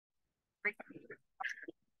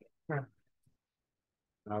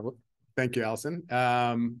Well, thank you, Allison.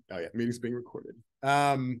 Oh yeah, meeting's being recorded.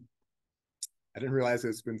 I didn't realize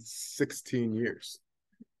it's been 16 years.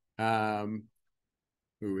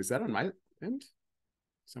 Ooh, is that on my end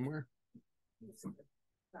somewhere?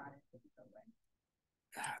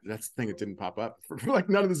 That's the thing, it didn't pop up. For like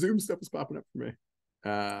none of the Zoom stuff is popping up for me.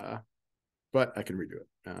 But I can redo it.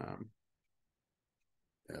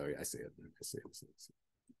 Oh yeah, I see it. I see it.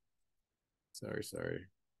 Sorry.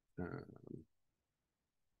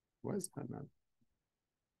 Why is that not?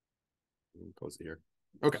 Close it here.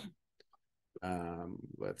 Okay.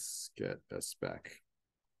 Let's get a spec.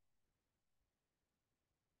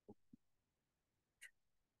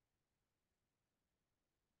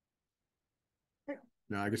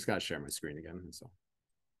 No, I just gotta share my screen again. So,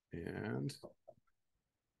 and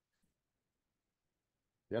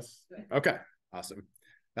yes. Okay. Awesome.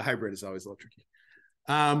 The hybrid is always a little tricky.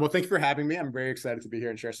 Well, thank you for having me. I'm very excited to be here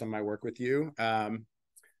and share some of my work with you.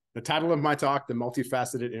 The title of my talk, The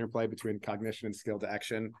Multifaceted Interplay Between Cognition and Skilled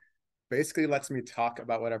Action, basically lets me talk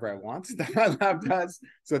about whatever I want that my lab does.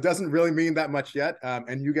 So it doesn't really mean that much yet.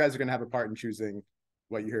 And you guys are going to have a part in choosing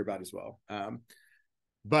what you hear about as well.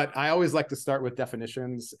 But I always like to start with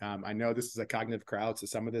definitions. I know this is a cognitive crowd, so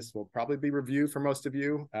some of this will probably be review for most of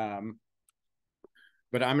you.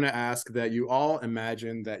 But I'm going to ask that you all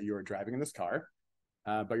imagine that you're driving in this car.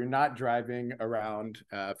 But you're not driving around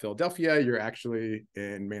Philadelphia. You're actually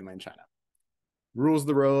in mainland China. Rules of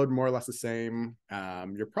the road, more or less the same.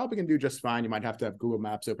 You're probably going to do just fine. You might have to have Google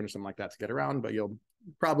Maps open or something like that to get around, but you'll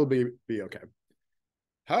probably be okay.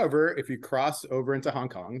 However, if you cross over into Hong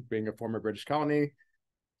Kong, being a former British colony,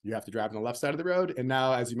 you have to drive on the left side of the road. And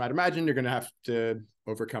now, as you might imagine, you're going to have to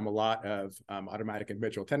overcome a lot of automatic and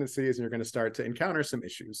habitual tendencies, and you're going to start to encounter some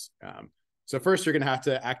issues. So first, you're going to have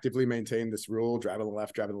to actively maintain this rule, drive on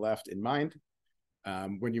the left in mind.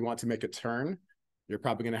 When you want to make a turn, you're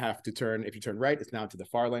probably going to have to turn, if you turn right, it's now to the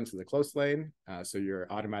far lane, to the close lane. So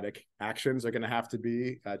your automatic actions are going to have to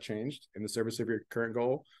be changed in the service of your current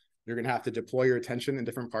goal. You're going to have to deploy your attention in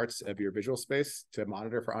different parts of your visual space to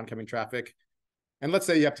monitor for oncoming traffic. And let's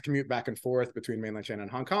say you have to commute back and forth between mainland China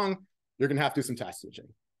and Hong Kong, you're going to have to do some task switching.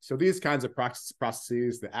 So these kinds of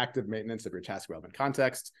processes, the active maintenance of your task relevant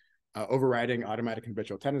context, overriding automatic and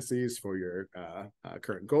habitual tendencies for your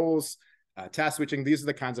current goals, task switching. These are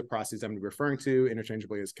the kinds of processes I'm referring to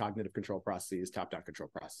interchangeably as cognitive control processes, top-down control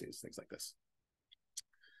processes, things like this.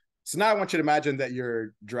 So now I want you to imagine that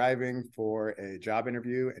you're driving for a job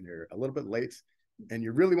interview and you're a little bit late and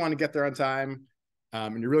you really want to get there on time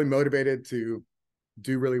and you're really motivated to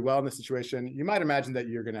do really well in this situation. You might imagine that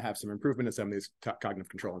you're going to have some improvement in some of these cognitive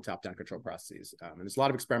control and top-down control processes. And there's a lot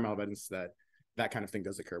of experimental evidence that that kind of thing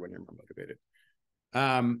does occur when you're more motivated.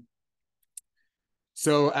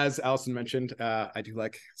 So as Allison mentioned, I do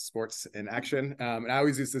like sports in action. And I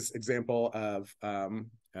always use this example of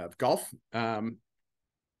golf.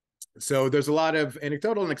 So there's a lot of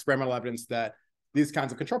anecdotal and experimental evidence that these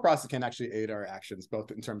kinds of control processes can actually aid our actions,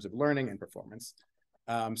 both in terms of learning and performance.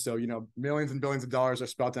 So, you know, millions and billions of dollars are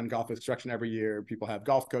spent on golf instruction every year. People have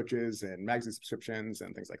golf coaches and magazine subscriptions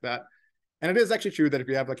and things like that. And it is actually true that if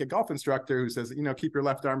you have like a golf instructor who says, you know, keep your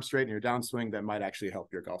left arm straight in your downswing, that might actually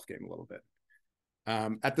help your golf game a little bit.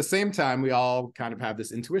 At the same time, we all kind of have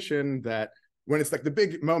this intuition that when it's like the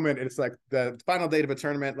big moment, it's like the final date of a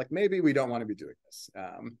tournament, like maybe we don't want to be doing this.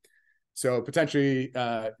 So potentially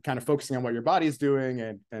kind of focusing on what your body's doing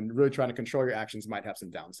and really trying to control your actions might have some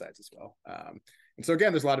downsides as well. And so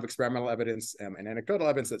again, there's a lot of experimental evidence and anecdotal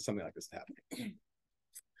evidence that something like this is happening.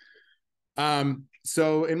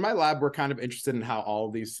 So in my lab, we're kind of interested in how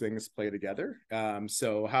all these things play together.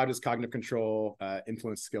 So how does cognitive control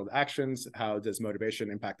influence skilled actions? How does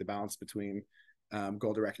motivation impact the balance between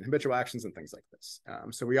goal-directed habitual actions and things like this?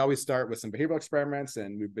 So we always start with some behavioral experiments,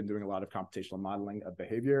 and we've been doing a lot of computational modeling of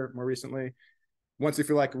behavior more recently. Once we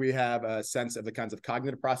feel like we have a sense of the kinds of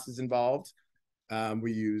cognitive processes involved,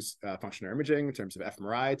 we use functional imaging in terms of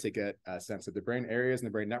fMRI to get a sense of the brain areas and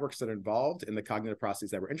the brain networks that are involved in the cognitive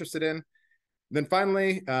processes that we're interested in. Then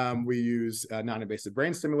finally, we use non-invasive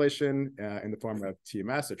brain stimulation in the form of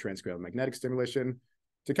TMS, or transcranial magnetic stimulation,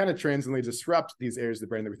 to kind of transiently disrupt these areas of the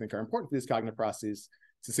brain that we think are important to these cognitive processes,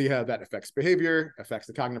 to see how that affects behavior, affects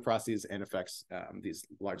the cognitive processes, and affects these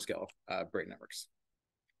large-scale brain networks.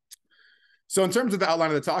 So in terms of the outline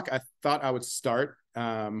of the talk, I thought I would start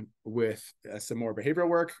with some more behavioral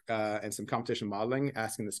work and some computational modeling,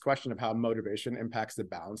 asking this question of how motivation impacts the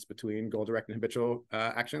balance between goal-directed and habitual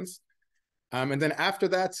actions. And then after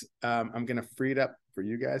that, I'm going to free it up for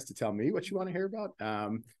you guys to tell me what you want to hear about.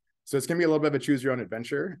 So it's going to be a little bit of a choose your own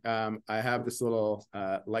adventure. I have this little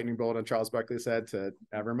lightning bolt on Charles Barkley's head to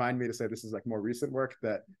remind me to say this is like more recent work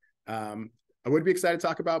that I would be excited to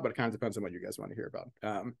talk about, but it kind of depends on what you guys want to hear about.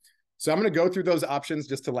 So I'm going to go through those options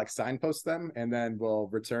just to like signpost them, and then we'll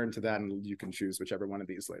return to that and you can choose whichever one of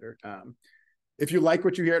these later. If you like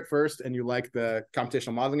what you hear at first and you like the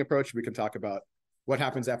computational modeling approach, we can talk about what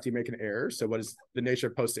happens after you make an error. So what is the nature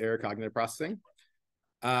of post-error cognitive processing?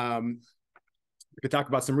 We could talk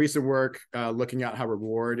about some recent work looking at how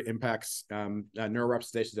reward impacts neural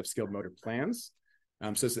representations of skilled motor plans. So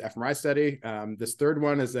this is an fMRI study. This third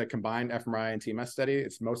one is a combined fMRI and TMS study.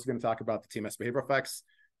 It's mostly going to talk about the TMS behavioral effects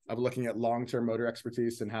of looking at long-term motor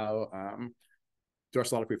expertise and how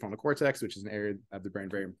dorsolateral prefrontal cortex, which is an area of the brain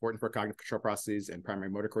very important for cognitive control processes, and primary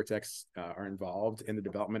motor cortex are involved in the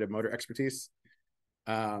development of motor expertise.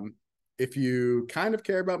 If you kind of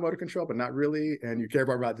care about motor control, but not really, and you care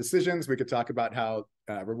more about decisions, we could talk about how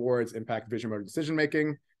rewards impact vision motor decision-making.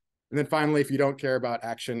 And then finally, if you don't care about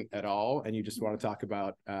action at all, and you just want to talk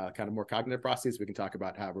about kind of more cognitive processes, we can talk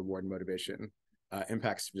about how reward and motivation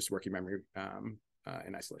impacts just working memory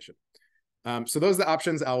in isolation. So those are the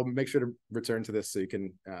options. I'll make sure to return to this so you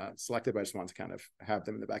can select it, but I just want to kind of have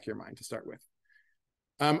them in the back of your mind to start with.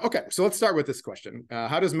 Okay, so let's start with this question.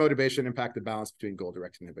 How does motivation impact the balance between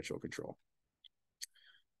goal-directed and habitual control?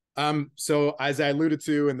 So as I alluded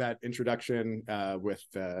to in that introduction with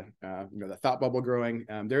the thought bubble growing,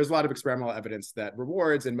 there's a lot of experimental evidence that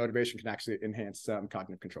rewards and motivation can actually enhance some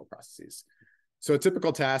cognitive control processes. So a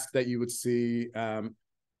typical task that you would see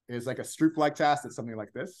is like a Stroop-like task. It's something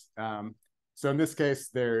like this. So in this case,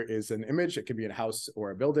 there is an image. It could be a house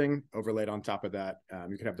or a building. Overlaid on top of that,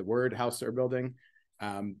 you could have the word house or building.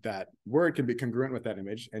 That word can be congruent with that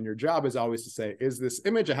image. And your job is always to say, is this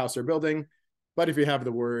image a house or building? But if you have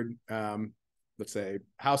the word, let's say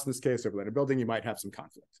house in this case, overlaid a building, you might have some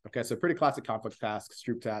conflict. Okay, so pretty classic conflict tasks,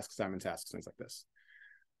 Stroop tasks, Simon tasks, things like this.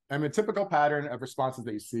 And a typical pattern of responses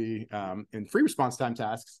that you see in free response time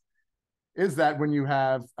tasks is that when you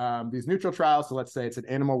have these neutral trials, so let's say it's an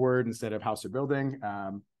animal word instead of house or building,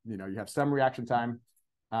 you have some reaction time.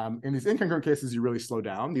 In these incongruent cases, you really slow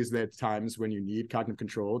down. These are the times when you need cognitive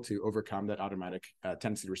control to overcome that automatic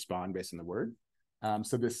tendency to respond based on the word.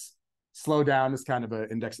 So this slow down is kind of an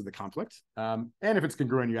index of the conflict. And if it's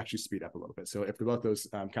congruent, you actually speed up a little bit. So if both those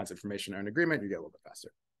kinds of information are in agreement, you get a little bit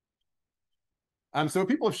faster. So what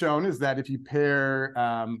people have shown is that if you pair,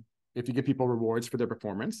 if you give people rewards for their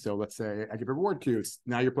performance, so let's say I give a reward cue,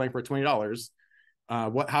 now you're playing for $20.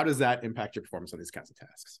 How does that impact your performance on these kinds of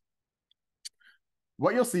tasks?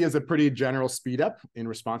 What you'll see is a pretty general speed up in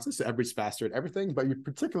responses. So everybody's faster at everything, but you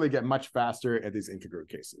particularly get much faster at these incongruent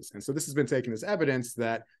cases. And so this has been taken as evidence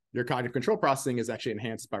that your cognitive control processing is actually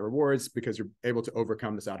enhanced by rewards because you're able to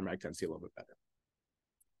overcome this automatic tendency a little bit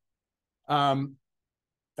better.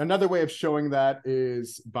 Another way of showing that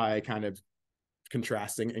is by kind of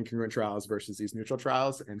contrasting incongruent trials versus these neutral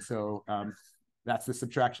trials. And so that's the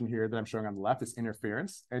subtraction here that I'm showing on the left is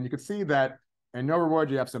interference. And you can see that and no reward,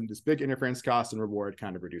 you have this big interference cost, and reward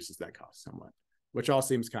kind of reduces that cost somewhat, which all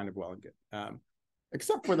seems kind of well and good.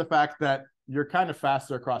 Except for the fact that you're kind of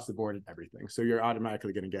faster across the board at everything. So you're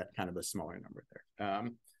automatically going to get kind of a smaller number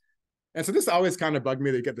there. And so this always kind of bugged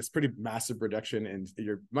me that you get this pretty massive reduction and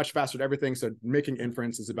you're much faster at everything. So making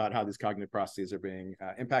inferences about how these cognitive processes are being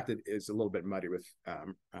impacted is a little bit muddy with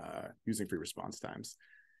using free response times.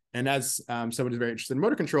 And as someone who's very interested in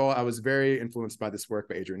motor control, I was very influenced by this work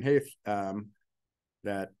by Adrian Haith.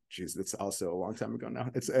 That's also a long time ago now.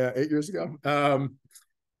 It's 8 years ago.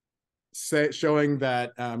 Showing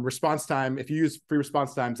that response time, if you use free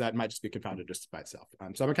response times, that might just be confounded just by itself. So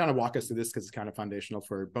I'm going to kind of walk us through this because it's kind of foundational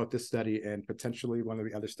for both this study and potentially one of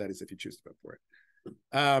the other studies if you choose to vote for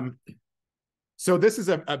it. So this is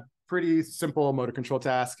a pretty simple motor control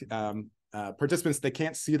task. Participants, they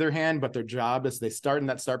can't see their hand, but their job is they start in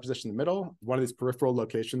that start position in the middle. One of these peripheral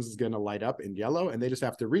locations is going to light up in yellow, and they just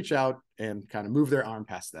have to reach out and kind of move their arm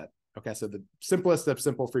past that. Okay, so the simplest of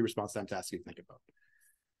simple free response time tasks you can think about.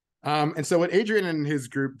 And so what Adrian and his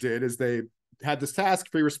group did is they had this task,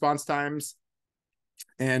 free response times,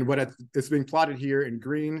 and what is being plotted here in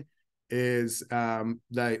green is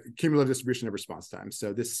the cumulative distribution of response times.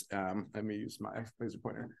 So this, let me use my laser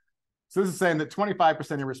pointer. So this is saying that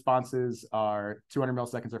 25% of your responses are 200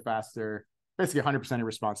 milliseconds or faster. Basically 100% of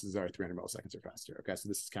responses are 300 milliseconds or faster. Okay, so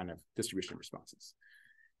this is kind of distribution of responses.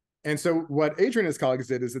 And so what Adrian and his colleagues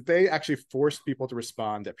did is that they actually forced people to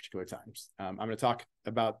respond at particular times. I'm going to talk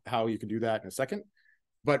about how you can do that in a second.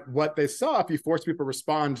 But what they saw, if you force people to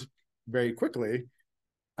respond very quickly,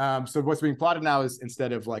 so what's being plotted now is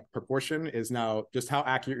instead of like proportion is now just how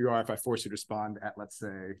accurate you are if I force you to respond at, let's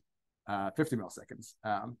say, 50 milliseconds.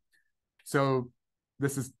 So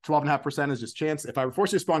this is 12.5% is just chance. If I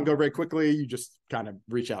force you to respond, go very quickly, you just kind of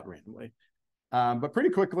reach out randomly. But pretty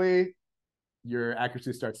quickly, your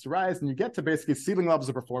accuracy starts to rise, and you get to basically ceiling levels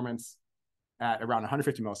of performance at around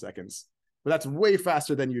 150 milliseconds. But that's way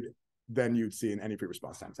faster than you'd see in any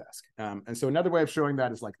pre-response time task. And so another way of showing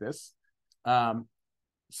that is like this. Along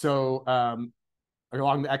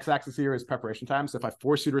the x-axis here is preparation time. So if I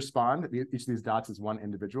force you to respond, each of these dots is one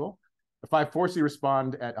individual. If I force you to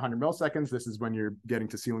respond at 100 milliseconds, this is when you're getting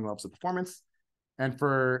to ceiling levels of performance. And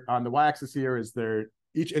on the y-axis here is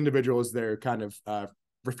each individual is their kind of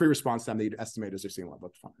free response time that you'd estimate as their ceiling level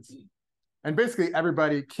of performance. And basically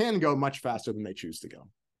everybody can go much faster than they choose to go,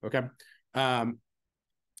 okay?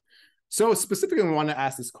 So specifically, we want to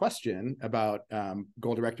ask this question about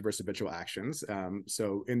goal-directed versus habitual actions.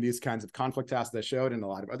 So in these kinds of conflict tasks that I showed and a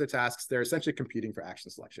lot of other tasks, they're essentially competing for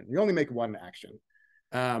action selection. You only make one action.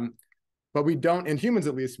 But we don't, in humans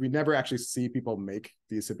at least, we never actually see people make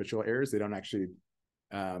these habitual errors. They don't actually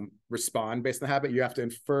respond based on the habit. You have to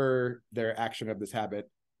infer their action of this habit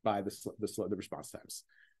by the response times.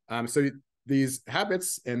 So these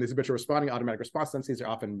habits and these habitual responding automatic response tendencies are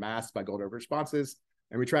often masked by goal-directed responses.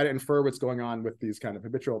 And we try to infer what's going on with these kind of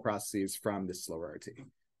habitual processes from this slower RT.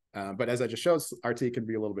 But as I just showed, RT can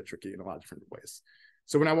be a little bit tricky in a lot of different ways.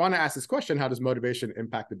 So when I want to ask this question, how does motivation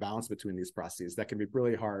impact the balance between these processes? That can be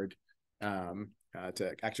really hard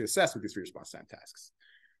to actually assess with these free response time tasks.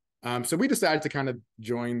 So we decided to kind of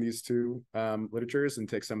join these two literatures and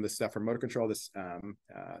take some of this stuff from motor control, this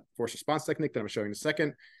force response technique that I'm showing in a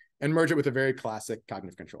second, and merge it with a very classic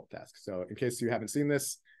cognitive control task. So in case you haven't seen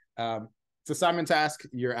this, it's a assignment task.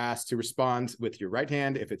 You're asked to respond with your right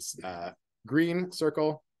hand if it's green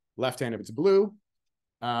circle, left hand if it's blue.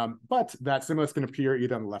 But that stimulus can appear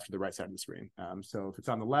either on the left or the right side of the screen. So if it's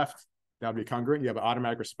on the left, that would be congruent. You have an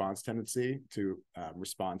automatic response tendency to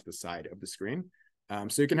respond to the side of the screen.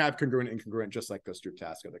 So you can have congruent and incongruent just like those group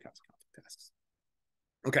tasks or other kinds of conflict tasks.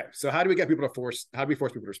 Okay, so how do we force people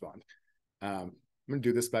to respond? I'm going to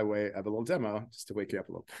do this by way of a little demo just to wake you up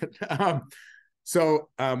a little bit. So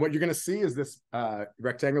what you're going to see is this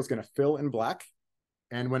rectangle is going to fill in black.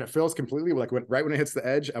 And when it fills completely, like right when it hits the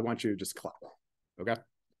edge, I want you to just clap. Okay.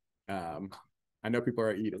 I know people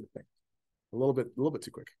are eating the thing. A little bit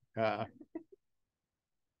too quick. There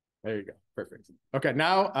you go. Perfect. Okay.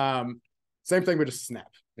 Now, same thing, but just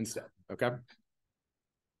snap instead. Okay.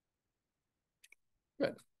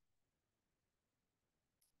 Good.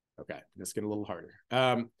 Okay. This getting a little harder.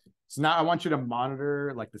 So now I want you to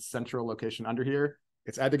monitor like the central location under here.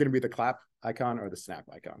 It's either going to be the clap icon or the snap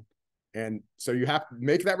icon. And so you have to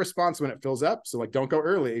make that response when it fills up. So like, don't go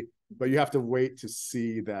early, but you have to wait to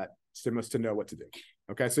see that stimulus to know what to do.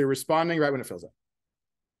 Okay. So you're responding right when it fills up.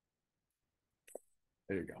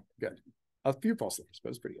 There you go. Good. A few false alarms, but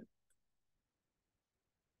it's pretty good.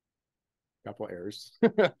 Couple errors.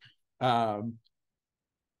 There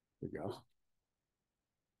you go.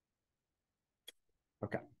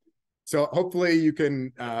 Okay. So hopefully you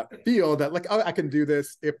can feel that like, oh, I can do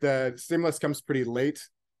this. If the stimulus comes pretty late,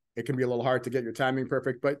 it can be a little hard to get your timing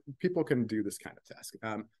perfect, but people can do this kind of task.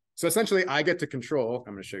 So essentially I get to control,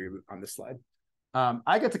 I'm going to show you on this slide.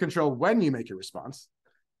 I get to control when you make your response.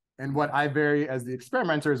 And what I vary as the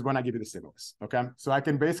experimenter is when I give you the stimulus, okay? So I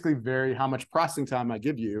can basically vary how much processing time I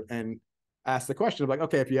give you and ask the question of like,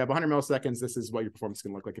 okay, if you have 100 milliseconds, this is what your performance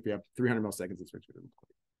can look like. If you have 300 milliseconds, this is what it's going to look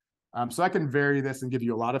like. So I can vary this and give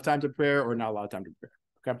you a lot of time to prepare or not a lot of time to prepare,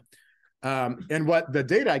 okay? And what the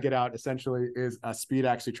data I get out essentially is a speed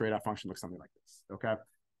accuracy trade-off function looks something like this, okay?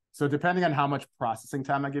 So depending on how much processing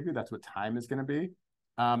time I give you, that's what time is going to be.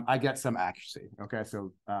 I get some accuracy, okay?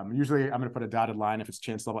 So usually I'm going to put a dotted line if it's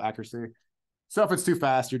chance level accuracy. So if it's too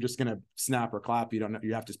fast, you're just going to snap or clap. You don't know,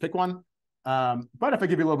 you have to pick one. But if I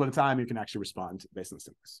give you a little bit of time, you can actually respond based on the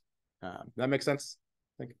stimulus. That makes sense?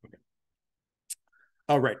 I think, okay.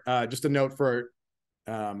 Oh, right. Just a note for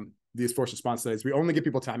these force response studies. We only give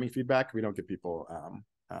people timing feedback. We don't give people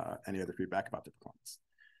any other feedback about their performance.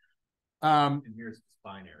 And here's this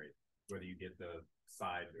binary, whether you get the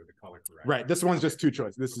side or the color correct. Right. This one's just two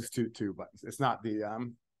choices. This is two buttons. It's not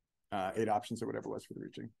the 8 options or whatever it was for the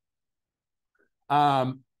reaching.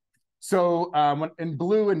 So when in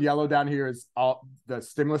blue and yellow down here is all the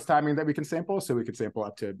stimulus timing that we can sample. So we could sample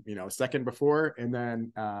up to a second before, and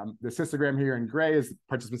then the histogram here in gray is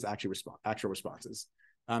participants actual responses.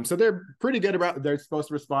 So they're pretty good about. They're supposed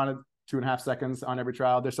to respond in 2.5 seconds on every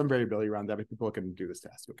trial. There's some variability around that, but people can do this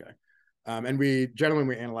task. Okay. And we generally, when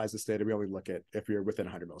we analyze this data, we only look at if you're within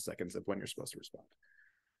 100 milliseconds of when you're supposed to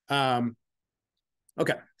respond.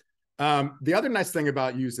 Okay. The other nice thing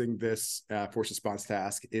about using this force response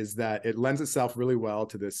task is that it lends itself really well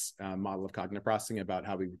to this model of cognitive processing about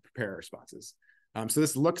how we prepare our responses. So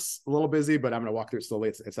this looks a little busy, but I'm going to walk through it slowly.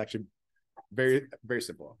 It's actually very, very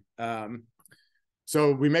simple.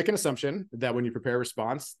 So we make an assumption that when you prepare a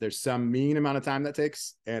response, there's some mean amount of time that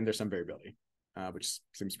takes, and there's some variability, which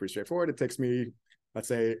seems pretty straightforward. It takes me, let's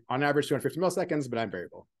say, on average, 250 milliseconds, but I'm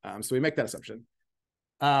variable. So we make that assumption.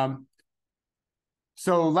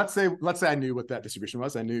 So let's say I knew what that distribution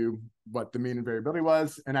was. I knew what the mean and variability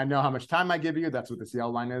was, and I know how much time I give you. That's what this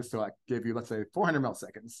yellow line is. So I gave you, let's say, 400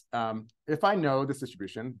 milliseconds. If I know this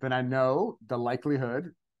distribution, then I know the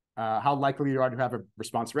likelihood, how likely you are to have a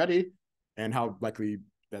response ready, and how likely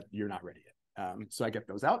that you're not ready yet. So I get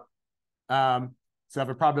those out. So I have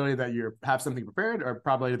a probability that you have something prepared, or a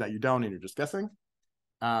probability that you don't and you're just guessing.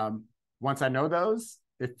 Once I know those,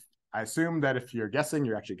 if I assume that if you're guessing,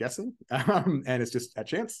 you're actually guessing, and it's just a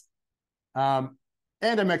chance. And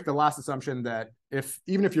I make the last assumption that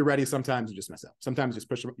even if you're ready, sometimes you just mess up. Sometimes you just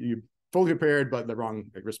push, you fully prepared, but the wrong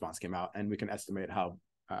response came out, and we can estimate how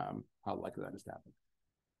likely that is to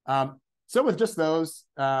happen. So with just those,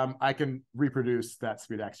 I can reproduce that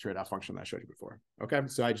speed-x trade-off function that I showed you before. Okay,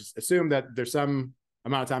 so I just assume that there's some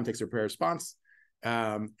amount of time it takes to prepare a response,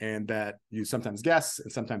 and that you sometimes guess and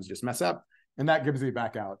sometimes you just mess up, and that gives me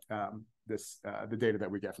back out the data that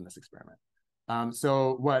we get from this experiment.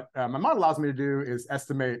 So what my model allows me to do is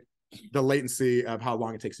estimate the latency of how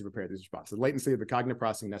long it takes to prepare these responses, the latency of the cognitive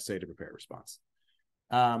processing necessary to prepare a response.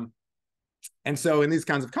 And so in these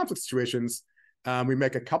kinds of conflict situations, we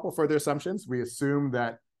make a couple further assumptions. We assume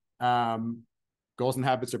that goals and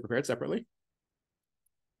habits are prepared separately,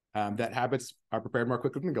 that habits are prepared more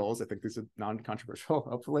quickly than goals. I think these are non-controversial,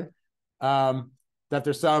 hopefully. That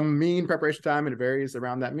there's some mean preparation time and it varies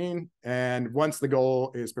around that mean. And once the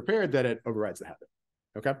goal is prepared, that it overrides the habit.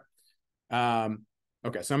 Okay.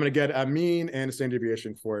 Okay, so I'm going to get a mean and a standard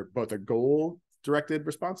deviation for both a goal-directed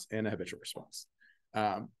response and a habitual response.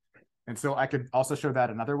 And so I could also show that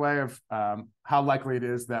another way of how likely it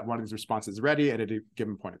is that one of these responses is ready at a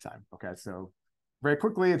given point in time. Okay, so very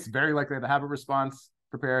quickly, it's very likely the habit response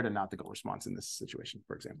prepared and not the goal response in this situation,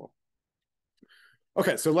 for example.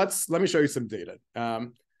 Okay, so let me show you some data.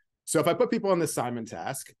 So if I put people on this Simon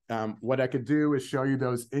task, what I could do is show you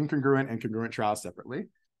those incongruent and congruent trials separately.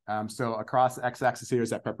 So across the x-axis here is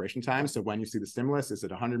that preparation time. So when you see the stimulus, is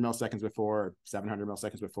it 100 milliseconds before, or 700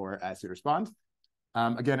 milliseconds before as you respond?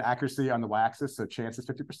 Again, accuracy on the y-axis, so chance is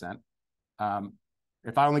 50%.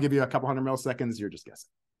 If I only give you a couple hundred milliseconds, you're just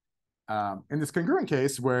guessing. In this congruent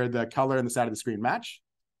case, where the color and the side of the screen match,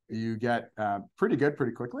 you get pretty good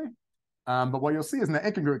pretty quickly. But what you'll see is in the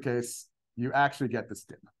incongruent case, you actually get this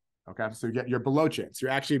dip. Okay, so you're below chance.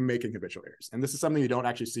 You're actually making habitual errors. And this is something you don't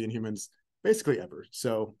actually see in humans basically ever.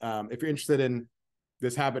 So if you're interested in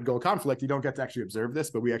this habit goal conflict, you don't get to actually observe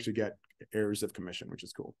this, but we actually get errors of commission, which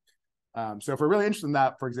is cool. So if we're really interested in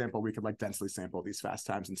that, for example, we could like densely sample these fast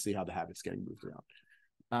times and see how the habit's getting moved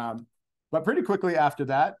around. But pretty quickly after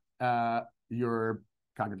that, your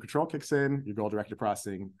cognitive control kicks in, your goal-directed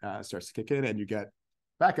processing starts to kick in, and you get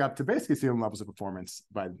back up to basically ceiling levels of performance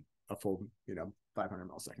by a full, 500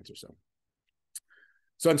 milliseconds or so.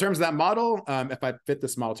 So in terms of that model, if I fit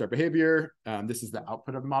this model to our behavior, this is the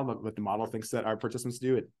output of the model, what the model thinks that our participants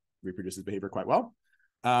do. It reproduces behavior quite well.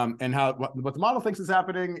 And what the model thinks is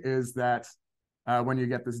happening is that when you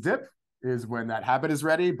get this dip is when that habit is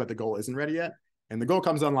ready, but the goal isn't ready yet. And the goal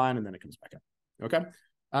comes online and then it comes back up. Okay.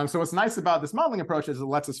 So what's nice about this modeling approach is it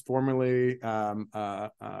lets us formalize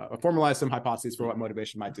some hypotheses for what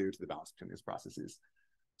motivation might do to the balance between these processes.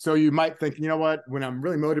 So you might think, you know what, when I'm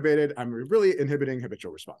really motivated, I'm really inhibiting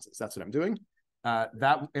habitual responses. That's what I'm doing.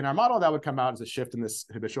 That in our model, that would come out as a shift in this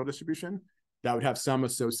habitual distribution that would have some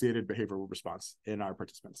associated behavioral response in our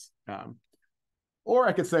participants. Or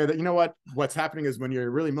I could say that, you know what, what's happening is when you're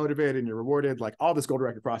really motivated and you're rewarded, like all this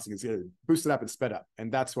goal-directed processing is getting boosted up and sped up.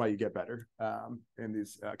 And that's why you get better in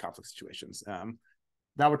these conflict situations.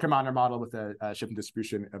 That would come out in our model with a shift in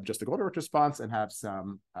distribution of just the goal-directed response and have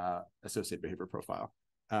some associated behavior profile.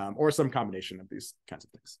 Or some combination of these kinds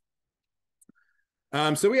of things.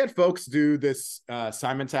 So we had folks do this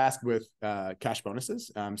Simon task with cash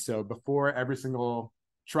bonuses. So before every single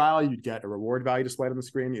trial, you'd get a reward value displayed on the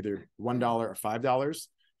screen, either $1 or $5.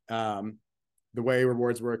 The way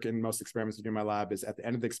rewards work in most experiments we do in my lab is at the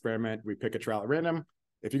end of the experiment, we pick a trial at random.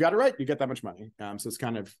 If you got it right, you get that much money. So it's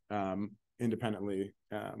kind of independently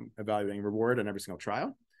evaluating reward on every single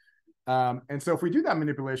trial. And so if we do that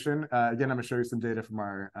manipulation, again, I'm going to show you some data from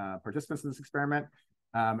our participants in this experiment.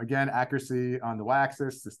 Again, accuracy on the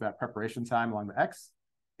y-axis is that preparation time along the x.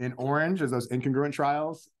 In orange is those incongruent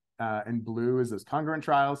trials. in blue is those congruent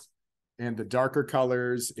trials, and the darker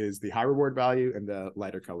colors is the high reward value, and the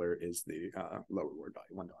lighter color is the low reward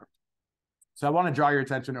value, $1. So I want to draw your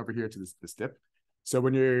attention over here to this dip. So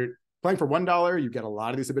when you're playing for $1, you get a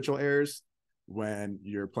lot of these habitual errors. When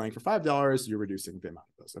you're playing for $5, you're reducing the amount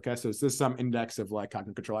of those. Okay, so this is some index of like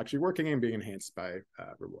cognitive control actually working and being enhanced by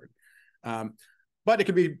reward. But it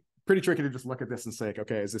can be pretty tricky to just look at this and say,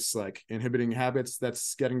 okay, is this like inhibiting habits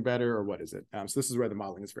that's getting better, or what is it? So this is where the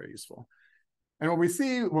modeling is very useful. And what we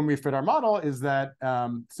see when we fit our model is that,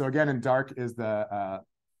 so again, in dark is the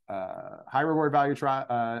high reward value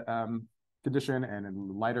condition, and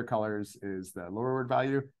in lighter colors is the low reward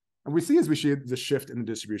value. And we see as we see the shift in the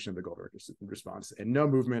distribution of the goal directed response and no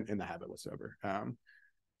movement in the habit whatsoever.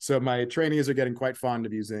 So my trainees are getting quite fond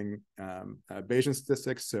of using Bayesian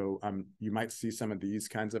statistics. So you might see some of these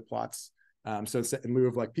kinds of plots. So in lieu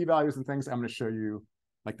of like p-values and things, I'm going to show you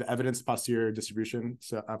like the evidence posterior distribution,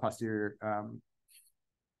 so posterior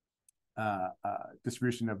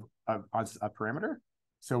distribution of a parameter.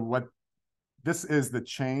 So what this is the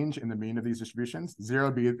change in the mean of these distributions. 0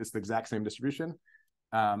 would be it's the exact same distribution.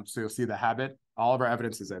 So you'll see the habit. All of our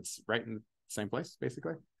evidence is that's right in the same place,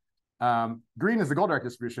 basically. Green is the goal directed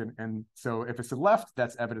distribution. And so if it's to the left,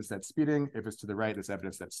 that's evidence that's speeding. If it's to the right, that's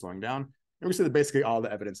evidence that's slowing down. And we see that basically all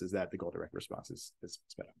the evidence is that the goal directed response is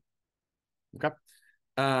sped up.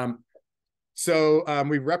 Okay. So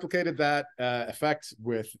we replicated that effect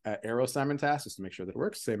with arrow assignment tasks just to make sure that it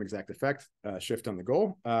works. Same exact effect, shift on the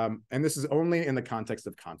goal. And this is only in the context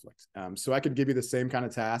of conflict. So I could give you the same kind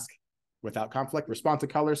of task without conflict, respond to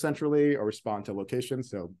color centrally or respond to location.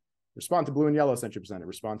 So respond to blue and yellow centrally presented,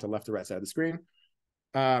 respond to left or right side of the screen.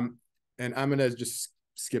 And I'm going to just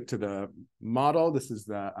skip to the model. This is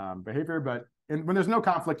the behavior, but when there's no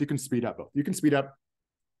conflict, you can speed up both. You can speed up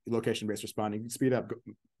location-based responding, you can speed up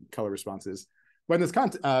color responses. But in this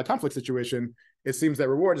conflict situation, it seems that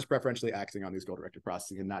reward is preferentially acting on these goal-directed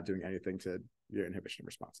processing and not doing anything to your inhibition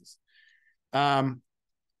responses.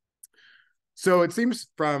 So it seems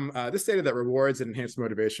from this data that rewards and enhanced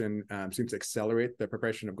motivation seem to accelerate the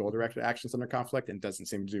preparation of goal-directed actions under conflict and doesn't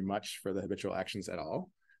seem to do much for the habitual actions at all.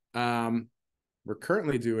 We're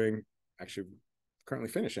currently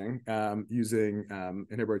finishing using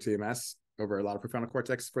inhibitory TMS over a lot of prefrontal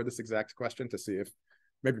cortex for this exact question to see if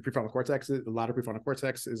maybe a lot of prefrontal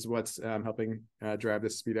cortex is what's helping drive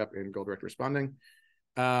this speed up in goal-directed responding.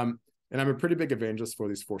 And I'm a pretty big evangelist for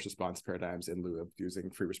these forced response paradigms in lieu of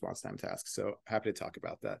using free response time tasks. So happy to talk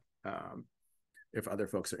about that if other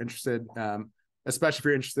folks are interested, especially if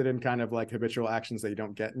you're interested in kind of like habitual actions that you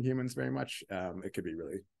don't get in humans very much. It could be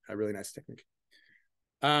a really nice technique.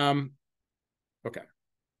 Okay,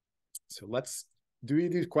 so do we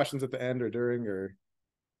do questions at the end or during, or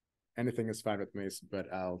anything is fine with me, but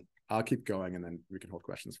I'll keep going and then we can hold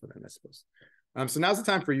questions for them, I suppose. So now's the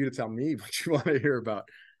time for you to tell me what you want to hear about.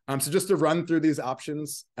 So just to run through these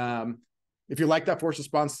options, if you like that forced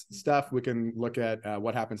response stuff, we can look at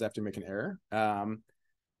what happens after you make an error.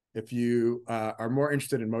 If you are more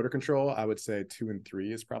interested in motor control, I would say 2 and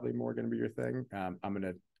 3 is probably more going to be your thing. I'm going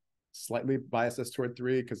to slightly bias us toward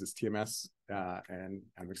 3 because it's TMS and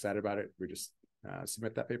I'm excited about it. We just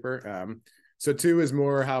submit that paper. So 2 is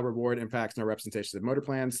more how reward impacts neurorepresentations of motor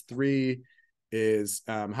plans. 3 is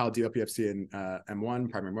how DLPFC and M1,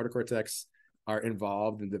 primary motor cortex, are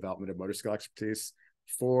involved in the development of motor skill expertise.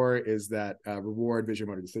 4 is that reward vision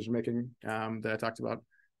motor decision making that I talked about.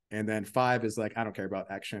 And then 5 is like, I don't care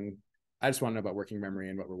about action. I just want to know about working memory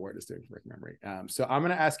and what reward is doing for working memory. So I'm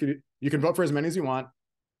going to ask you, you can vote for as many as you want.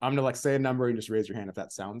 I'm going to like say a number and just raise your hand if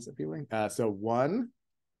that sounds appealing. So 1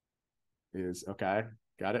 is, okay,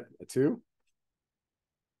 got it. 2,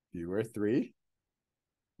 fewer. 3,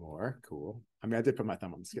 more, cool. I mean, I did put my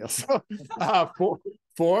thumb on the scale. So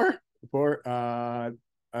 4,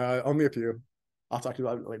 only a few. I'll talk to you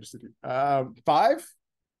about it later. 5,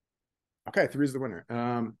 okay, 3 is the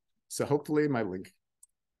winner. So hopefully my link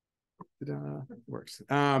works.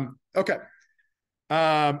 Okay.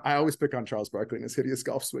 I always pick on Charles Barkley and his hideous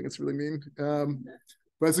golf swing. It's really mean.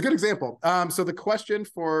 But it's a good example. So the question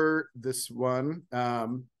for this one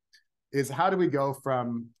is, how do we go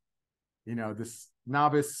from, this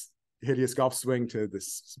novice hideous golf swing to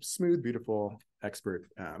this smooth, beautiful expert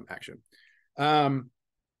action? And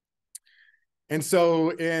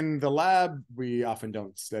so in the lab, we often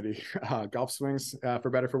don't study golf swings for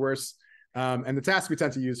better or for worse. And the task we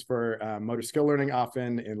tend to use for motor skill learning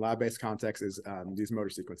often in lab-based contexts is these motor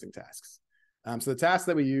sequencing tasks. So the task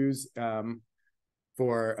that we use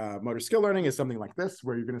for motor skill learning is something like this,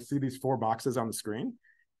 where you're going to see these 4 boxes on the screen.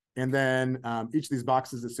 And then each of these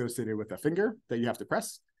boxes is associated with a finger that you have to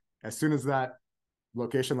press. As soon as that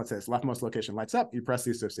location, let's say its leftmost location lights up, you press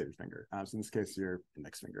the associated finger. So in this case, your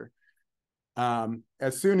index finger.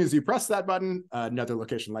 As soon as you press that button, another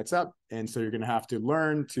location lights up. And so you're going to have to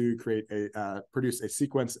learn to create produce a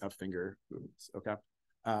sequence of finger movements. Okay.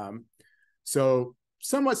 So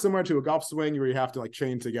somewhat similar to a golf swing where you have to like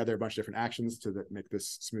chain together a bunch of different actions to make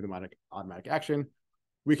this smooth automatic action.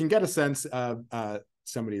 We can get a sense of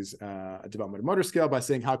somebody's development of motor skill by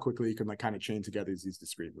seeing how quickly you can like kind of chain together these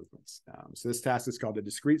discrete movements. So this task is called the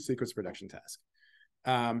discrete sequence production task.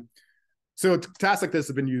 So tasks like this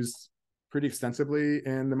have been used pretty extensively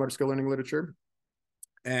in the motor skill learning literature.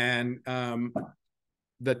 And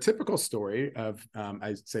the typical story of,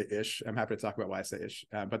 I say ish, I'm happy to talk about why I say ish,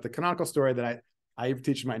 but the canonical story that I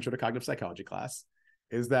teach in my intro to cognitive psychology class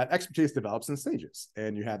is that expertise develops in stages.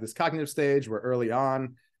 And you have this cognitive stage where early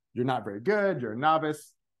on, you're not very good, you're a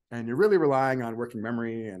novice, and you're really relying on working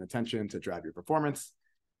memory and attention to drive your performance.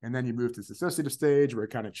 And then you move to this associative stage where you're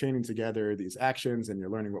kind of chaining together these actions and you're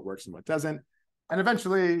learning what works and what doesn't. And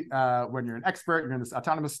eventually, when you're an expert, you're in this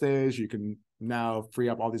autonomous stage, you can now free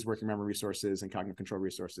up all these working memory resources and cognitive control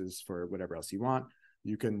resources for whatever else you want.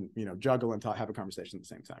 You can, juggle and have a conversation at the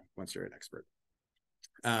same time once you're an expert.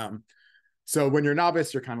 So when you're a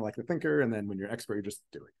novice, you're kind of like the thinker. And then when you're an expert, you're just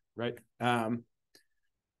doing, right?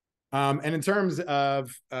 And in terms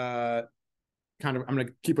of I'm going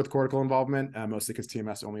to keep with cortical involvement, mostly because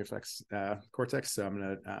TMS only affects cortex. So I'm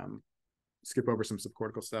going to skip over some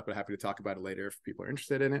subcortical stuff, but happy to talk about it later if people are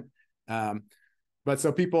interested in it. But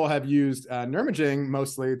so people have used neuromaging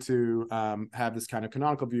mostly to have this kind of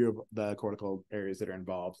canonical view of the cortical areas that are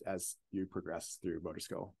involved as you progress through motor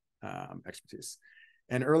skill expertise.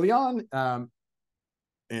 And early on,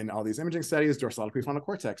 in all these imaging studies, dorsolateral prefrontal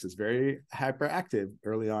cortex is very hyperactive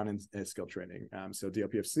early on in skill training. So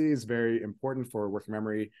DLPFC is very important for working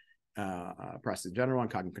memory process in general and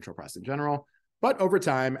cognitive control process in general. But over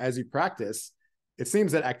time, as you practice, it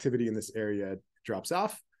seems that activity in this area drops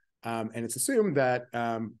off. And it's assumed that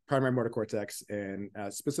primary motor cortex and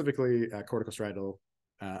specifically corticostriatal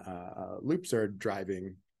loops are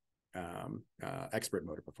driving expert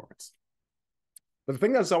motor performance. But the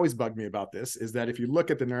thing that's always bugged me about this is that if you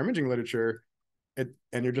look at the neuroimaging literature and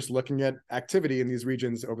you're just looking at activity in these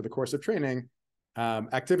regions over the course of training,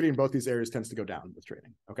 activity in both these areas tends to go down with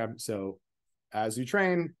training. Okay, so as you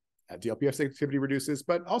train, DLPFC activity reduces,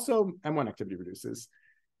 but also M1 activity reduces.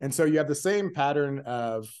 And so you have the same pattern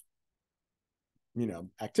of,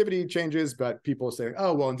 activity changes, but people say,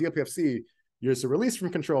 oh, well, in DLPFC, you're just released from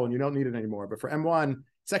control and you don't need it anymore. But for M1,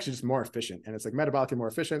 it's actually just more efficient and it's like metabolically more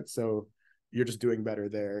efficient. So you're just doing better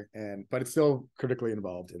there. But it's still critically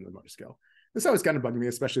involved in the motor skill. This always kind of bugged me,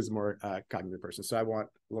 especially as a more cognitive person. So I want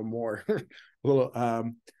a little more,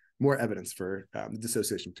 more evidence for the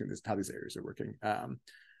dissociation between how these areas are working.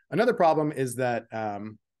 Another problem is that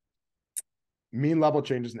mean level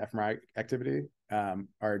changes in fMRI activity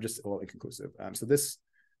are just a little inconclusive. So this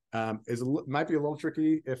might be a little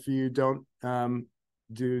tricky if you don't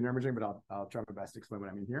do neuroimaging, but I'll try my best to explain what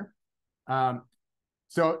I mean here.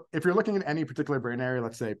 So if you're looking at any particular brain area,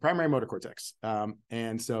 let's say primary motor cortex,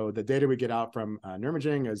 and so the data we get out from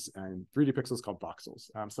neuroimaging is in 3D pixels called voxels.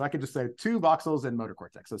 So I could just say 2 voxels in motor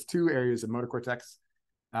cortex. So it's 2 areas of motor cortex.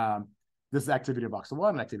 This is activity in voxel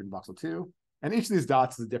 1 and activity in voxel 2. And each of these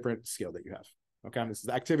dots is a different skill that you have. Okay, this is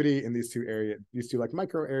activity in these 2 areas, these 2 like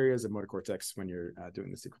micro areas of motor cortex when you're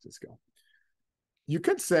doing the sequence of skill. You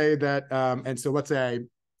could say that, and so let's say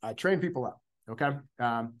I train people up. Okay.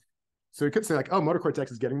 So you could say like, oh, motor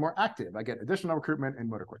cortex is getting more active. I get additional recruitment in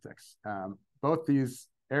motor cortex. Both these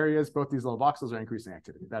areas, both these little voxels are increasing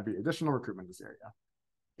activity. That'd be additional recruitment in this area.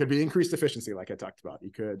 Could be increased efficiency, like I talked about.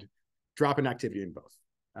 You could drop in activity in both.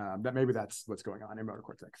 Maybe that's what's going on in motor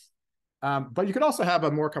cortex. But you could also have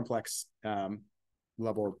a more complex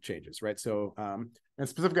level changes, right? So, and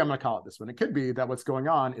specifically, I'm going to call it this one. It could be that what's going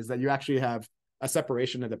on is that you actually have a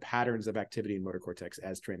separation of the patterns of activity in motor cortex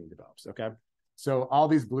as training develops, okay? So all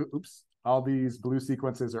these blue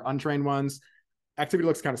sequences are untrained ones. Activity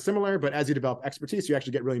looks kind of similar, but as you develop expertise, you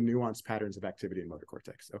actually get really nuanced patterns of activity in motor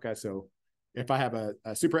cortex. Okay, so if I have a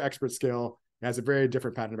super expert skill, it has a very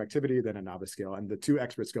different pattern of activity than a novice skill, and the 2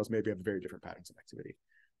 expert skills maybe have very different patterns of activity.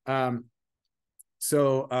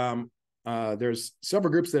 There's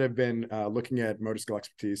several groups that have been looking at motor skill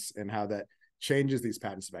expertise and how that changes these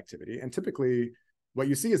patterns of activity. And typically, what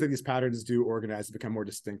you see is that these patterns do organize and become more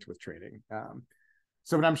distinct with training.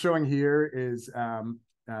 So what I'm showing here is so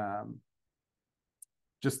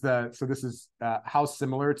this is how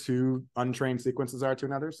similar 2 untrained sequences are to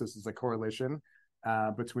another. So this is a correlation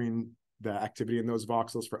between the activity in those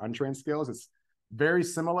voxels for untrained skills. It's very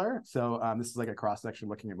similar. So this is like a cross-section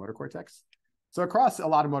looking at motor cortex. So across a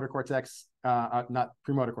lot of motor cortex, not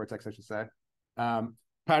premotor cortex, I should say,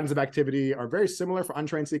 patterns of activity are very similar for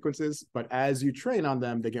untrained sequences, but as you train on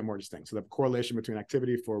them, they get more distinct. So the correlation between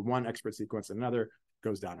activity for one expert sequence and another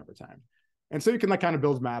goes down over time. And so you can like kind of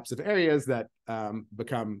build maps of areas that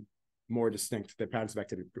become more distinct, the patterns of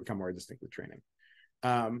activity become more distinct with training.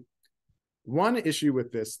 One issue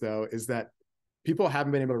with this, though, is that people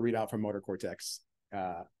haven't been able to read out from motor cortex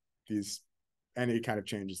any kind of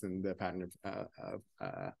changes in the pattern of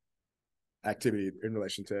activity in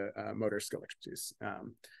relation to motor skill expertise.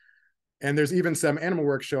 And there's even some animal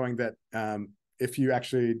work showing that if you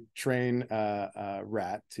actually train a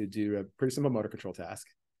rat to do a pretty simple motor control task,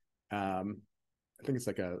 I think it's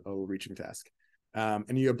like a little reaching task,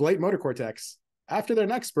 and you ablate motor cortex, after they're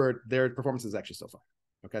an expert, their performance is actually still fine.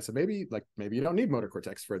 Okay, so maybe you don't need motor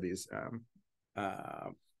cortex for these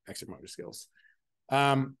expert motor skills.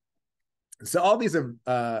 So all these have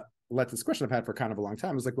led to this question I've had for kind of a long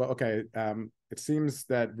time. It's like, well, okay, it seems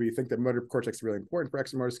that we think that motor cortex is really important for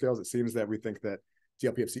expert motor skills. It seems that we think that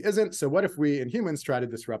DLPFC isn't. So what if we in humans try to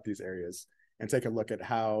disrupt these areas and take a look at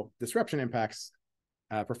how disruption impacts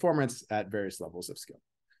performance at various levels of skill?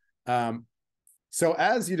 So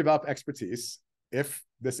as you develop expertise, if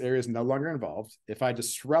this area is no longer involved, if I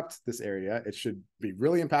disrupt this area, it should be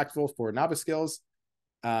really impactful for novice skills,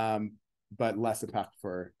 but less impactful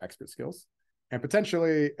for expert skills. And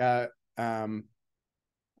potentially, it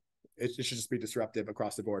should just be disruptive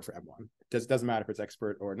across the board for M1. It doesn't matter if it's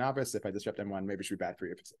expert or novice. If I disrupt M1, maybe it should be bad for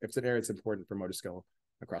you. If it's an area that's important for motor skill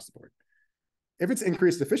across the board. If it's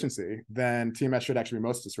increased efficiency, then TMS should actually be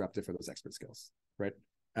most disruptive for those expert skills, right?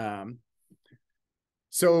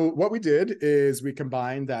 So what we did is we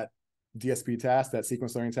combined that DSP task, that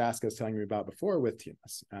sequence learning task I was telling you about before, with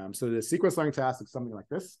TMS. So the sequence learning task is something like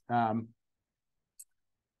this.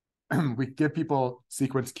 We give people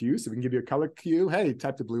sequence cues. So we can give you a color cue. Hey,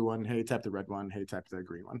 type the blue one. Hey, type the red one. Hey, type the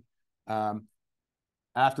green one.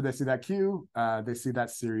 After they see that cue, they see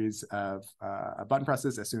that series of button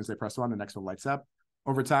presses. As soon as they press one, the next one lights up.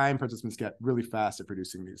 Over time, participants get really fast at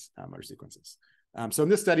producing these motor sequences. So in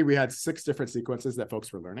this study, we had 6 different sequences that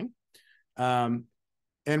folks were learning. And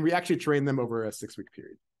we actually trained them over a 6-week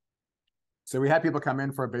period. So we had people come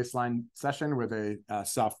in for a baseline session where they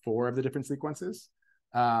saw 4 of the different sequences.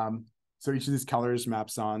 So each of these colors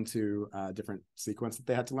maps on to a different sequence that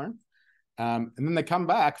they had to learn. And then they come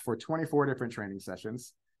back for 24 different training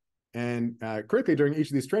sessions. And critically, during each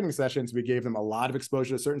of these training sessions, we gave them a lot of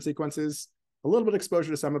exposure to certain sequences, a little bit of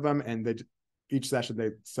exposure to some of them, and each session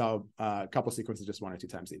they saw a couple sequences just 1 or 2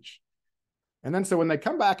 times each. And then so when they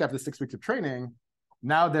come back after 6 weeks of training,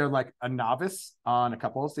 now they're like a novice on a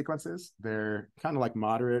couple of sequences. They're kind of like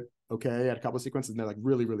moderate, okay at a couple of sequences, and they're like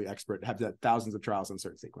really, really expert, have thousands of trials on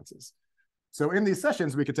certain sequences. So in these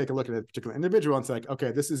sessions, we could take a look at a particular individual and say, like,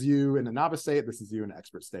 okay, this is you in a novice state, this is you in an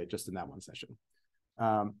expert state, just in that one session.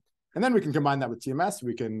 And then we can combine that with TMS.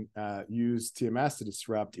 We can use TMS to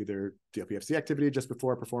disrupt either DLPFC activity just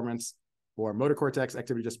before performance, or motor cortex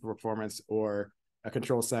activity just before performance, or a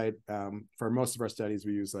control site. For most of our studies,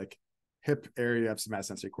 we use like hip area of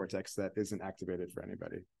somatosensory cortex that isn't activated for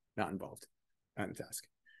anybody not involved in the task.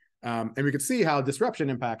 And we could see how disruption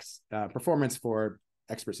impacts performance for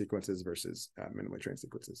expert sequences versus minimally trained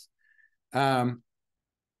sequences.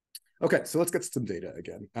 Okay, so let's get some data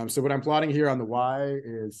again. So what I'm plotting here on the Y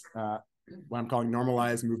is what I'm calling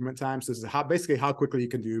normalized movement time. So this is basically how quickly you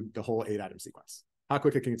can do the whole 8-item sequence. How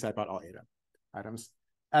quickly can you type out all 8 items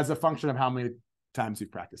as a function of how many times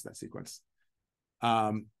you've practiced that sequence.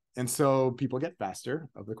 And so people get faster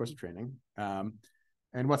over the course of training.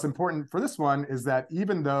 And what's important for this one is that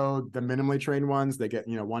even though the minimally trained ones, they get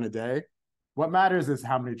 1 a day, what matters is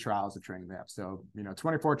how many trials of training they have. So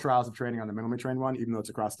 24 trials of training on the minimally trained one, even though it's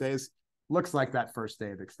across days, looks like that first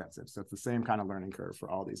day of extensive. So it's the same kind of learning curve for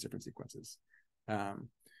all these different sequences.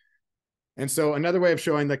 And so another way of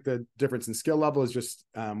showing like the difference in skill level is just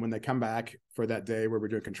when they come back for that day where we're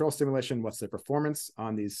doing control stimulation, what's their performance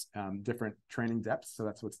on these different training depths. So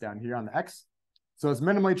that's what's down here on the X. So as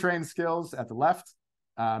minimally trained skills at the left,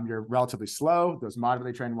 you're relatively slow. Those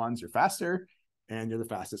moderately trained ones, you're faster, and you're the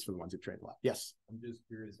fastest for the ones who trained a lot. Yes? I'm just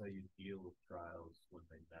curious how you deal with trials when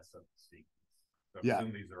they mess up the sequence. So yeah.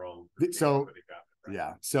 These are all so right.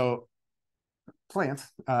 Yeah. So plant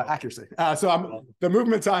accuracy. So the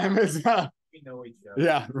movement time is we know each other.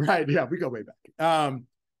 Yeah, right. Yeah, we go way back.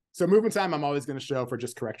 So movement time, I'm always going to show for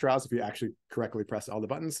just correct trials if you actually correctly press all the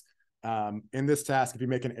buttons. In this task, if you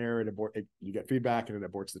make an error, you get feedback and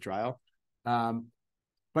it aborts the trial.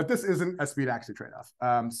 But this isn't a speed accuracy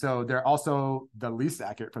trade-off. So they're also the least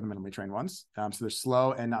accurate for the minimally trained ones. So they're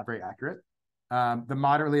slow and not very accurate. The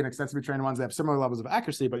moderately and extensively trained ones, they have similar levels of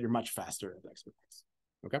accuracy, but you're much faster at the expert pace.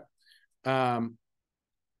 Okay. I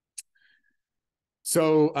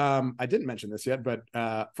didn't mention this yet, but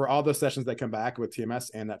for all those sessions that come back with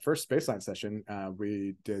TMS and that first baseline session,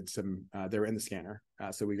 we did some, they were in the scanner.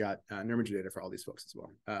 So we got neuroimaging data for all these folks as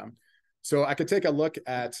well. So I could take a look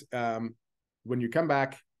at when you come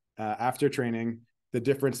back after training, the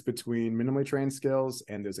difference between minimally trained skills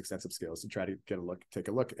and those extensive skills to try to take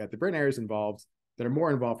a look at the brain areas involved that are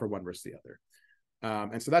more involved for one versus the other.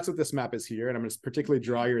 And so that's what this map is here. And I'm going to particularly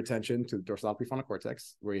draw your attention to the dorsal prefrontal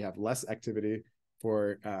cortex, where you have less activity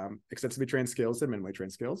for extensively trained skills than minimally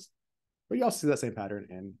trained skills. But you also see that same pattern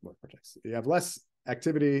in motor cortex. You have less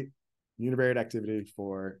activity, univariate activity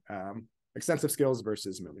for extensive skills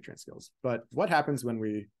versus minimally trained skills. But what happens when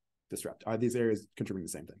we disrupt? Are these areas contributing the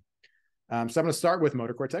same thing? So I'm going to start with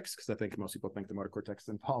motor cortex, because I think most people think the motor cortex is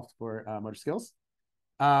involved for motor skills.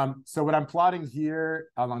 So what I'm plotting here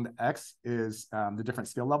along the X is the different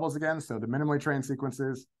skill levels again. So the minimally trained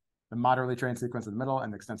sequences, the moderately trained sequence in the middle,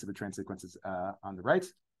 and the extensively trained sequences on the right.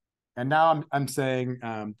 And now I'm saying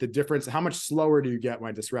the difference, how much slower do you get when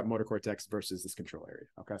I disrupt motor cortex versus this control area?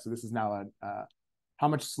 Okay, so this is now how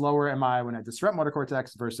much slower am I when I disrupt motor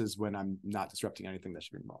cortex versus when I'm not disrupting anything that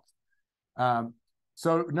should be involved.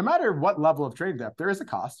 So no matter what level of training depth, there is a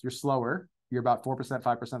cost. You're slower. You're about 4%,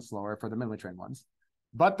 5% slower for the minimally trained ones.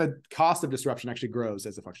 But the cost of disruption actually grows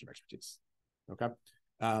as a function of expertise. Okay.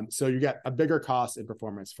 So you get a bigger cost in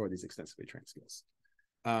performance for these extensively trained skills.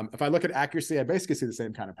 If I look at accuracy, I basically see the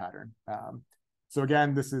same kind of pattern. So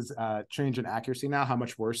again, this is change in accuracy now. How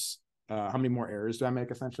much worse, how many more errors do I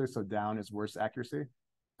make essentially? So down is worse accuracy.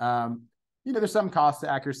 There's some cost to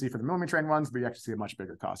accuracy for the minimally trained ones, but you actually see a much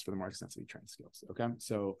bigger cost for the more extensively trained skills. Okay.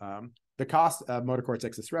 So the cost of motor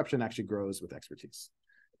cortex disruption actually grows with expertise.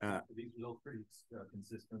 Are these results pretty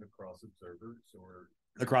consistent across observers or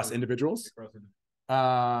across individuals? Yeah,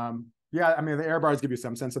 I mean, the error bars give you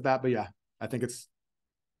some sense of that, but yeah, I think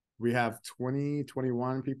we have 20,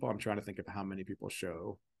 21 people. I'm trying to think of how many people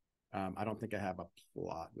show. I don't think I have a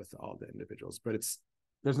plot with all the individuals, but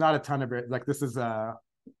there's not a ton of it. Like this is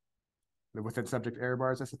within subject error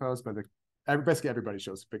bars, I suppose, but basically everybody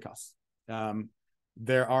shows big costs.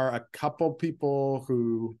 There are a couple people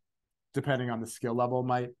who, depending on the skill level,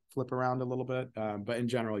 might flip around a little bit. But in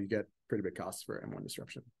general, you get pretty big costs for M1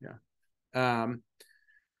 disruption. Yeah.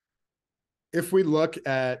 If we look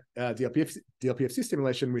at DLPFC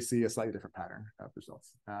stimulation, we see a slightly different pattern of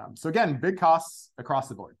results. So again, big costs across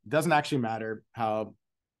the board. It doesn't actually matter how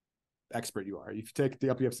expert you are. If you take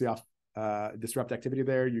DLPFC off, disrupt activity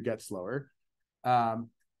there, you get slower.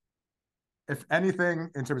 If anything,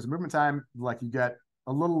 in terms of movement time, like you get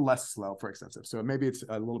a little less slow for extensive. So maybe it's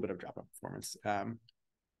a little bit of drop in performance.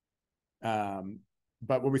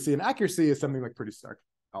 But what we see in accuracy is something like pretty stark.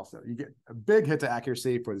 Also, you get a big hit to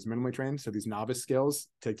accuracy for these minimally trained. So these novice skills,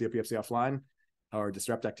 take DLPFC offline or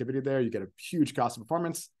disrupt activity there, you get a huge cost of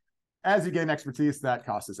performance. As you gain expertise, that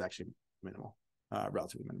cost is actually minimal,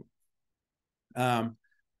 relatively minimal.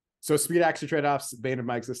 So speed accuracy trade-offs, bane of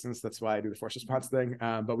my existence. That's why I do the force response thing.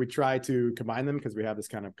 But we try to combine them because we have this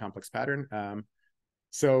kind of complex pattern.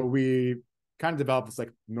 So we kind of developed this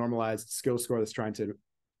like normalized skill score that's trying to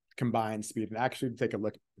combine speed and accuracy to take a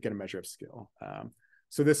look, get a measure of skill.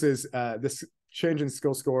 So this is this change in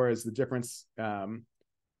skill score is the difference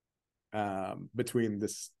between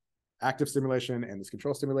this active stimulation and this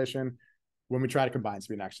control stimulation when we try to combine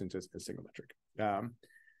speed and action into a single metric.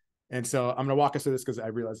 And so I'm going to walk us through this because I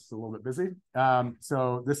realize it's a little bit busy.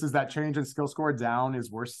 So this is that change in skill score. Down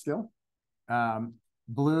is worse skill.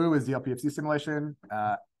 Blue is the LPFC simulation.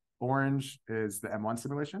 Orange is the M1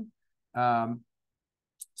 simulation. So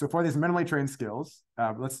for these minimally trained skills,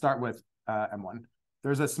 let's start with M1.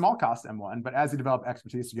 There's a small cost M1, but as you develop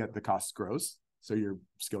expertise, you get the cost grows. So your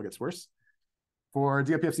skill gets worse. For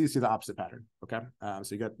DLPFC, you see the opposite pattern. Okay.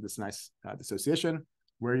 So you get this nice dissociation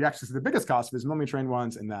where you actually see the biggest cost for these minimally trained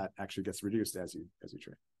ones, and that actually gets reduced as you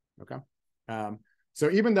train. Okay. So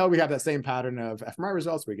even though we have that same pattern of fMRI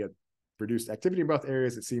results, we get reduced activity in both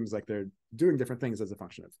areas. It seems like they're doing different things as a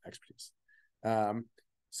function of expertise.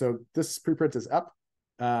 So this preprint is up.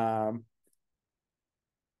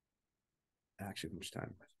 Actually, how much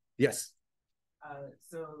time? Yes.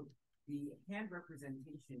 So the hand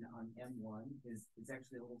representation on M1 is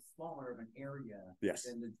actually a little smaller of an area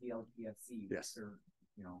than the DLPFC. Yes. Or,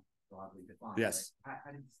 broadly defined. Yes. Right?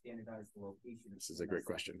 How did you standardize the location? This is a great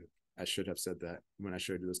question. I should have said that when I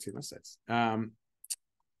showed you those TMS sites.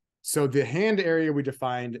 So the hand area we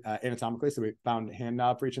defined anatomically. So we found a hand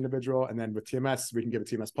knob for each individual. And then with TMS, we can give a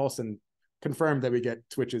TMS pulse and confirm that we get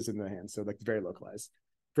twitches in the hand. So like very localized.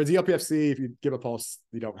 for DLPFC, if you give a pulse,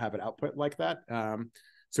 you don't have an output like that.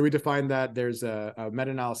 So we define that there's a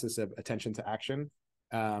meta-analysis of attention to action.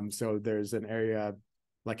 So there's an area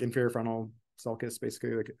like inferior frontal sulcus,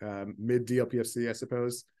 basically like mid DLPFC, I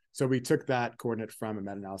suppose. So we took that coordinate from a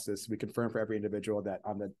meta-analysis. We confirmed for every individual that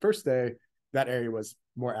on the first day, that area was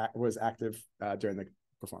active during the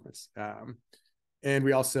performance. And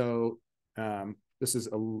we also, this is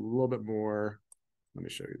a little bit more, let me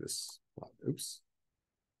show you this. Oops.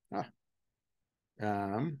 Now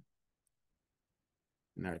I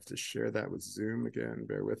have to share that with Zoom again.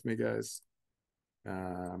 Bear with me, guys.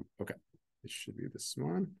 Okay, it should be this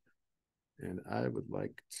one. And I would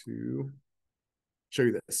like to show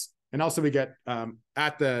you this. And also we get,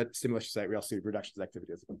 at the stimulation site, we also see reductions of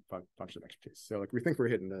activity as a function of expertise. So like we think we're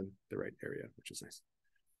hitting the right area, which is nice.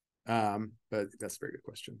 But that's a very good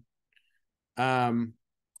question.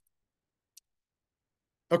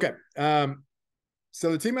 Okay.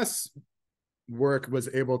 So the TMS work was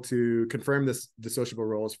able to confirm this dissociable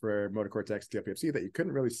roles for motor cortex DLPFC that you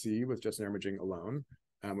couldn't really see with just neuroimaging alone,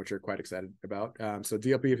 which we're quite excited about. So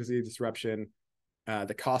DLPFC disruption,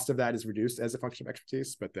 the cost of that is reduced as a function of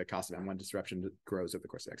expertise, but the cost of M1 disruption grows over the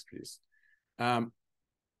course of expertise.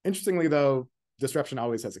 Interestingly, though, disruption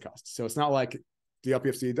always has a cost. So it's not like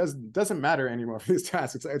DLPFC doesn't matter anymore for these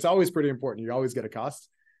tasks. It's always pretty important. You always get a cost.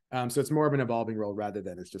 So it's more of an evolving role rather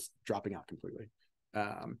than it's just dropping out completely.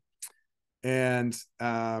 I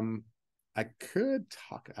could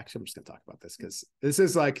talk, actually, I'm just going to talk about this because this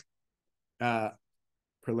is like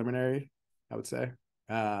preliminary, I would say.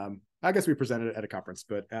 I guess we presented it at a conference,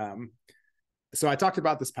 but so I talked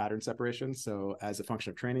about this pattern separation. So as a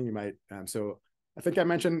function of training, you might, so I think I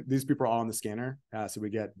mentioned these people are all on the scanner. So we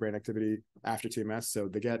get brain activity after TMS. So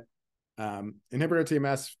they get inhibitor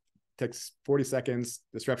TMS, takes 40 seconds.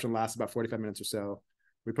 Disruption lasts about 45 minutes or so.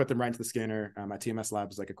 We put them right into the scanner. My TMS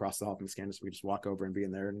lab is like across the hall from the scanner, so we just walk over and be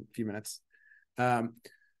in there in a few minutes.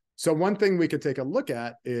 So one thing we could take a look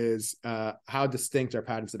at is how distinct are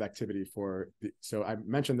patterns of activity for the, so I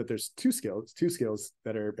mentioned that there's two skills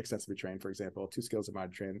that are extensively trained, for example, 2 skills of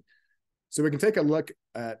mod trained. So we can take a look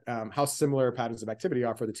at how similar patterns of activity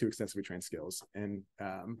are for the 2 extensively trained skills. And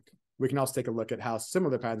we can also take a look at how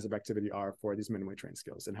similar patterns of activity are for these minimally trained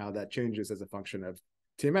skills and how that changes as a function of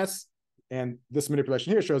TMS. And this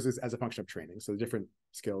manipulation here shows this as a function of training. So the different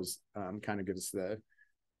skills kind of gives us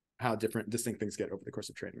how distinct things get over the course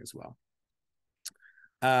of training as well.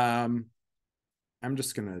 I'm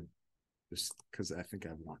just gonna, just because I think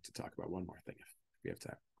I want to talk about one more thing if we have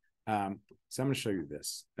time. So I'm gonna show you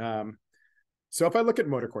this. So if I look at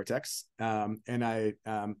motor cortex and I,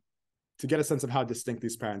 to get a sense of how distinct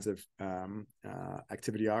these patterns of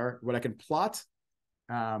activity are, what I can plot,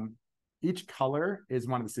 each color is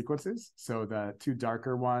one of the sequences. So the 2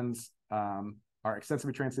 darker ones are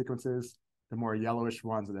extensively trained sequences. The more yellowish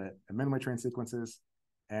ones are the minimally trained sequences,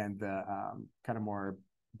 and the kind of more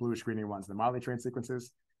bluish greeny ones, the mildly trained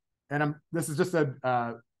sequences. And this is just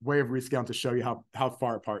a way of rescaling to show you how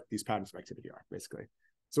far apart these patterns of activity are, basically.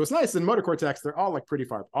 So it's nice in motor cortex, they're all like pretty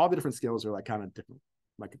far. All the different skills are like kind of different,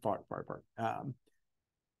 like far apart.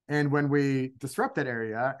 And when we disrupt that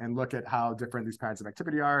area and look at how different these patterns of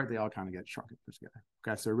activity are, they all kind of get shrunken together.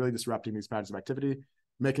 Okay, so really disrupting these patterns of activity,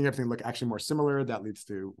 making everything look actually more similar, that leads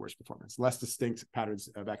to worse performance. Less distinct patterns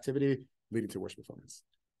of activity leading to worse performance.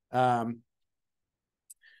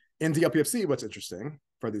 In DLPFC, what's interesting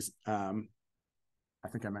for these, I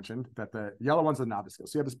think I mentioned that the yellow ones are the novice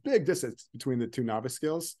skills. So you have this big distance between the 2 novice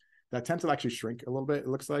skills that tend to actually shrink a little bit, it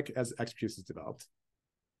looks like, as expertise is developed.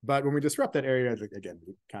 But when we disrupt that area, again,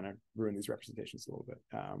 we kind of ruin these representations a little bit.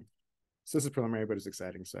 So this is preliminary, but it's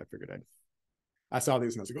exciting. So I figured I saw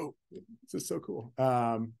these and I was like, oh, this is so cool.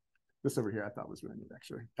 This over here I thought was really neat,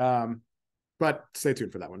 actually. But stay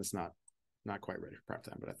tuned for that one. It's not quite ready for prime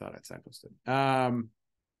time, but I thought I'd signpost it.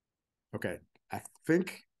 Okay, I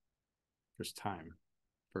think there's time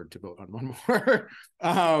to vote on one more.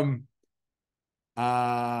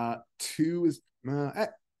 2 is, I'm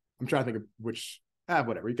trying to think of which,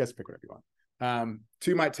 whatever, you guys pick whatever you want.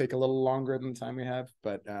 2 might take a little longer than the time we have,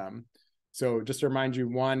 but so just to remind you,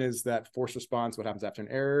 1 is that force response, what happens after an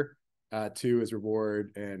error. 2 is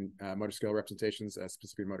reward and motor skill representations,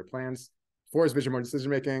 specifically motor plans. 4 is vision motor decision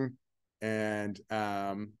making, and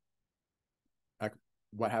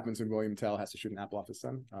what happens when William Tell has to shoot an apple off his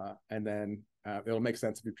son, and then it'll make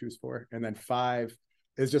sense if you choose 4. And then 5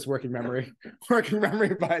 is just working memory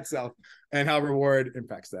by itself, and how reward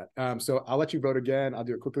impacts that. So I'll let you vote again. I'll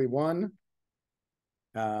do it quickly. 1,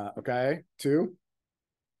 okay, 2,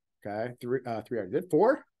 okay, 3 already did.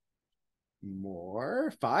 4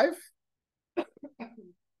 more, 5.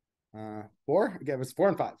 4. Again, it was 4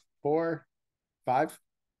 and 5. 4, 5.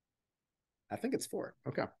 I think it's 4.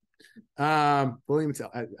 Okay. William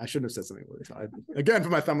Tell. I shouldn't have said something. William Tell. Again,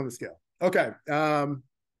 put my thumb on the scale. Okay.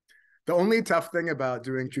 The only tough thing about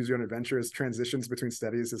doing choose your own adventure is transitions between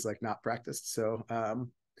studies is like not practiced. So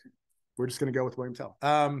we're just going to go with William Tell.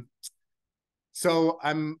 So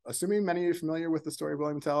I'm assuming many of you are familiar with the story of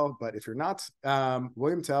William Tell, but if you're not,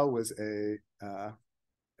 William Tell was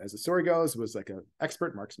as the story goes, was like an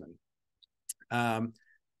expert marksman.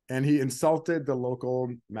 And he insulted the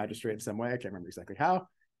local magistrate in some way. I can't remember exactly how.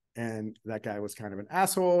 And that guy was kind of an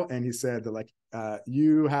asshole. And he said that, like,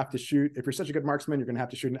 you have to shoot, if you're such a good marksman, you're going to have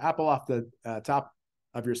to shoot an apple off the top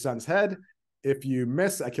of your son's head. If you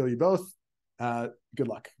miss, I kill you both. Good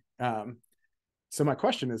luck. So my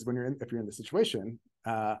question is, if you're in this situation,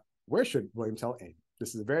 where should William Tell aim?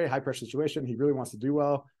 This is a very high pressure situation. He really wants to do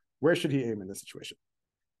well. Where should he aim in this situation?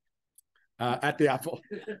 At the apple.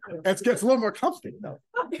 It gets a little more complicated though.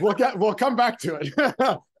 We'll come back to it.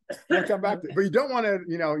 We'll come back to it. But you don't want to,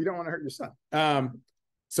 you don't want to hurt your son.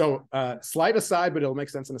 So slide aside, but it'll make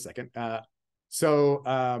sense in a second. So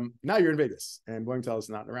now you're in Vegas and William Tell is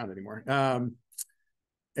not around anymore.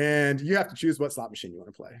 And you have to choose what slot machine you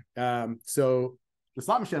want to play. So the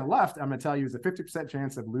slot machine on the left, I'm going to tell you, is a 50%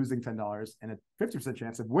 chance of losing $10 and a 50%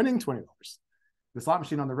 chance of winning $20. The slot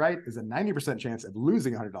machine on the right is a 90% chance of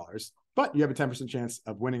losing $100, but you have a 10% chance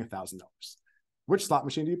of winning $1,000. Which slot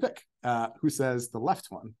machine do you pick? Who says the left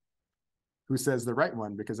one? Who says the right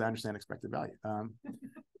one? Because I understand expected value.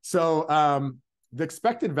 The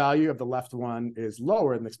expected value of the left one is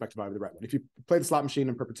lower than the expected value of the right one. If you play the slot machine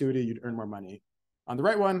in perpetuity, you'd earn more money on the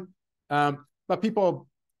right one, but people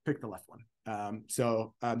pick the left one.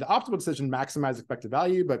 The optimal decision maximizes expected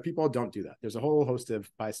value, but people don't do that. There's a whole host of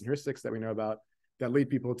bias and heuristics that we know about that lead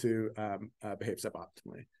people to behave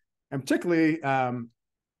suboptimally. And particularly,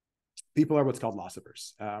 people are what's called loss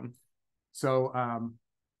averse.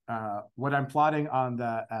 What I'm plotting on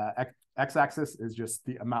the x-axis is just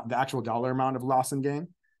the actual dollar amount of loss and gain.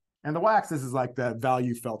 And the y-axis is like the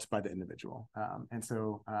value felt by the individual.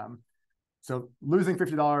 So losing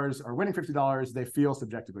 $50 or winning $50, they feel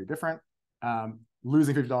subjectively different.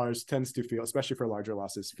 Losing $50 tends to feel, especially for larger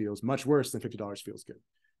losses, feels much worse than $50 feels good.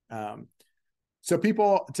 So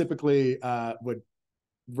people typically would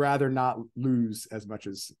rather not lose as much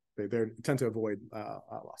as they tend to avoid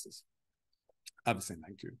losses of the same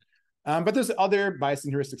magnitude. But there's other bias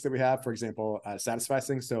and heuristics that we have, for example,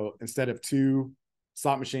 satisficing. So instead of 2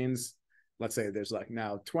 slot machines, let's say there's like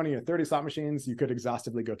now 20 or 30 slot machines, you could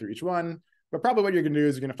exhaustively go through each one. But probably what you're going to do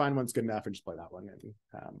is you're going to find one that's good enough and just play that one. And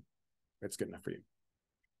it's good enough for you.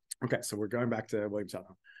 Okay, so we're going back to William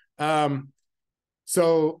Tell now.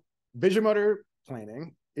 So vision motor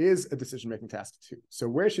planning is a decision-making task too. So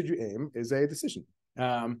where should you aim is a decision.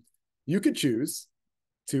 You could choose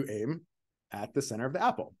to aim at the center of the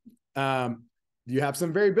apple. You have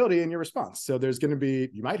some variability in your response. So there's going to be,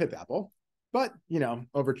 you might hit the apple, but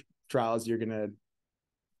over trials, you're going to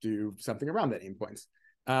do something around that aim points.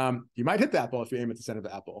 You might hit the apple if you aim at the center of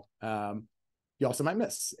the apple. You also might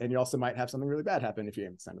miss, and you also might have something really bad happen if you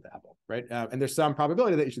aim at the center of the apple, right? And there's some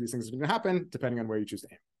probability that each of these things is going to happen depending on where you choose to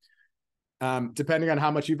aim. Depending on how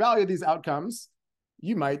much you value these outcomes,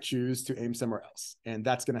 you might choose to aim somewhere else, and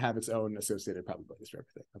that's going to have its own associated probabilities for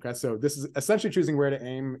everything. Okay, so this is essentially choosing where to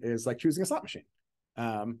aim is like choosing a slot machine.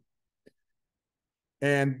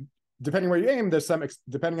 And depending where you aim, there's some,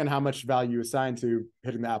 depending on how much value you assign to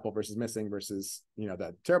hitting the apple versus missing versus,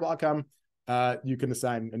 that terrible outcome, you can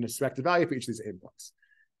assign an expected value for each of these aim points.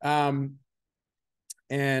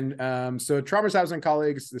 So Tramershausen and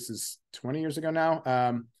colleagues, this is 20 years ago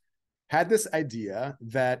now, had this idea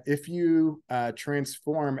that if you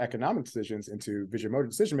transform economic decisions into vision motor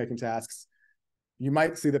decision-making tasks, you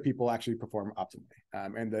might see that people actually perform optimally.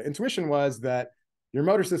 And the intuition was that your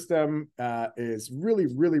motor system is really,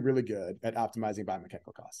 really, really good at optimizing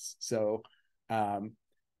biomechanical costs. So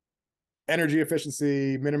energy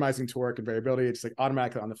efficiency, minimizing torque and variability, it's like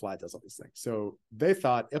automatically on the fly does all these things. So they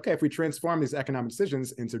thought, okay, if we transform these economic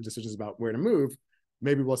decisions into decisions about where to move,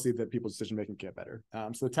 maybe we'll see that people's decision-making get better.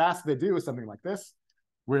 So the task they do is something like this,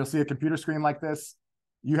 where you'll see a computer screen like this.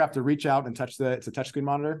 You have to reach out and touch it's a touchscreen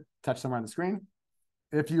monitor, touch somewhere on the screen.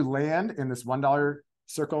 If you land in this $1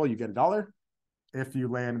 circle, you get $1. If you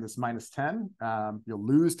land in this -10, you'll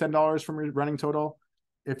lose $10 from your running total.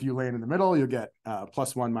 If you land in the middle, you'll get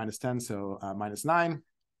 +1 -10, so -9.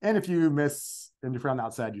 And if you miss and you're on the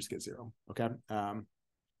outside, you just get 0. Okay.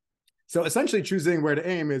 So essentially choosing where to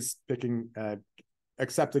aim is picking,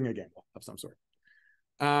 accepting a gamble of some sort.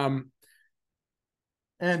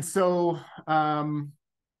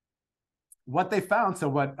 what they found, so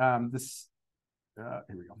what here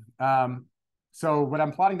we go. So what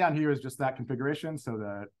I'm plotting down here is just that configuration. So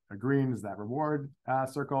the green is that reward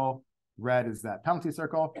circle, red is that penalty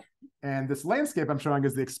circle. And this landscape I'm showing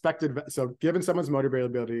is the expected. So given someone's motor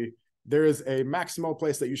variability, there is a maximal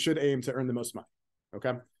place that you should aim to earn the most money.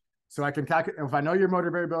 Okay. So I can calculate, if I know your motor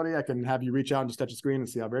variability, I can have you reach out and just touch the screen and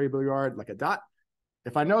see how variable you are, like a dot.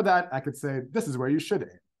 If I know that, I could say, this is where you should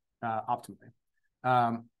aim optimally.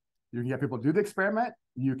 You can get people to do the experiment.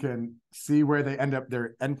 You can see where they end up,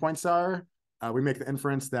 their endpoints are. We make the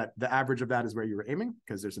inference that the average of that is where you were aiming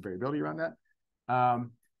because there's a variability around that.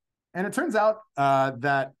 And it turns out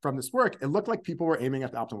that from this work, it looked like people were aiming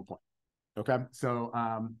at the optimal point. Okay, so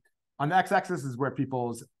on the x-axis is where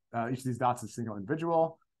people's, each of these dots is a single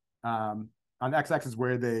individual. On the x-axis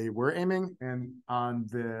where they were aiming, and on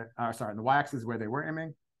the, on the y-axis is where they were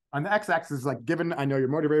aiming. On the x-axis, like, given I know your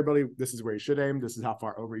motor variability, this is where you should aim. This is how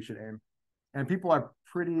far over you should aim. And people are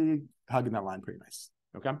pretty hugging that line pretty nice,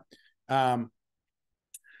 okay?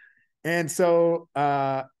 And so,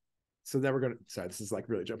 so then we're going to, sorry, this is like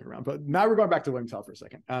really jumping around, but now we're going back to William Tell for a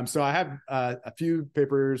second. So I have a few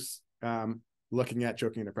papers looking at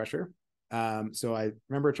choking under pressure. So I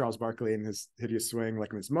remember Charles Barkley and his hideous swing,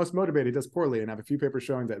 like when he's most motivated, he does poorly, and I have a few papers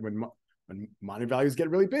showing that when money values get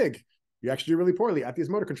really big, you actually do really poorly at these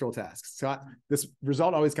motor control tasks. So this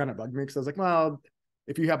result always kind of bugged me because I was like, well,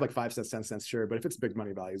 if you have like 5 cents, 10 cents, sure. But if it's big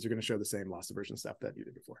money values, you're going to show the same loss aversion stuff that you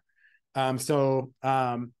did before. And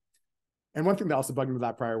one thing that also bugged me with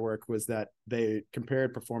that prior work was that they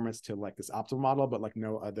compared performance to like this optimal model, but like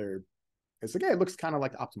no other, it's like, yeah, it looks kind of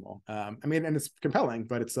like optimal. I mean, and it's compelling,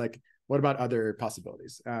 but it's like, what about other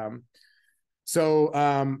possibilities?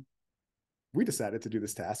 We decided to do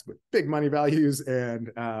this task with big money values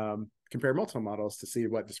and compare multiple models to see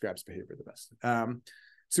what describes behavior the best.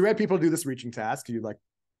 So we had people do this reaching task. You like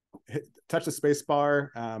touch the space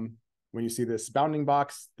bar. When you see this bounding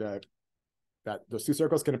box, those 2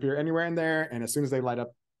 circles can appear anywhere in there. And as soon as they light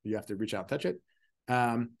up, you have to reach out and touch it.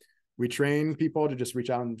 We train people to just reach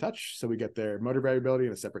out and touch. So we get their motor variability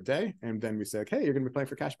in a separate day. And then we say, okay, you're going to be playing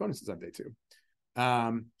for cash bonuses on day 2.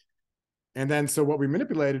 And then, so what we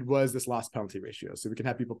manipulated was this loss penalty ratio. So we can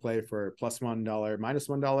have people play for +$1, -$1,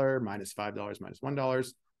 -$5,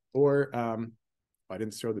 -$1, or I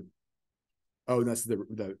didn't show the, oh, that's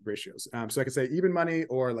the ratios. So I could say even money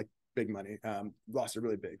or like big money. Loss are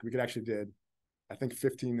really big. We could actually did, I think,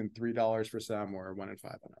 $15 and $3 for some, or 1 and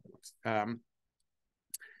 5 on other ones.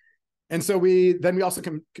 And so we also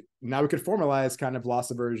can, now we could formalize kind of loss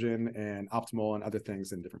aversion and optimal and other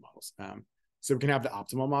things in different models. So we can have the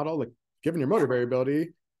optimal model, like given your motor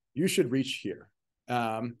variability, you should reach here.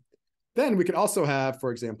 Then we could also have,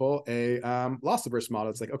 for example, a loss averse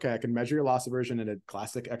model. It's like, okay, I can measure your loss aversion in a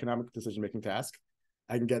classic economic decision-making task.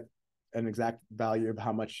 I can get an exact value of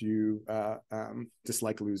how much you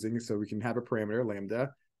dislike losing. So we can have a parameter,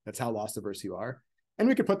 lambda, that's how loss averse you are. And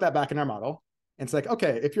we could put that back in our model. And it's like,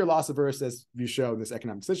 okay, if you're loss averse, as you show in this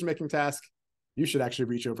economic decision-making task, you should actually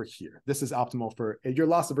reach over here. This is optimal for your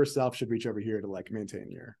loss averse self should reach over here to like maintain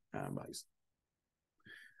your values.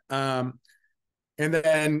 And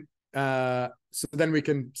then, so then we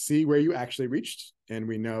can see where you actually reached, and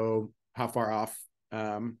we know how far off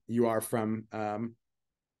you are from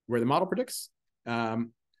where the model predicts. And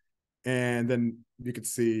then you could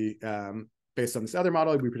see, based on this other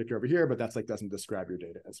model, we predict over here, but that's like doesn't describe your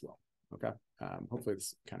data as well. Okay. Hopefully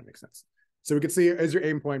this kind of makes sense. So we could see, is your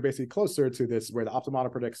aim point basically closer to this where the optimal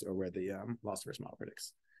model predicts or where the loss averse model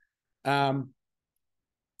predicts?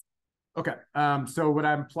 Okay. So what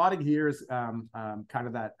I'm plotting here is kind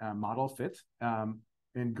of that model fit.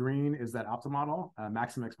 In green is that optimal model,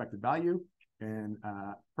 maximum expected value. And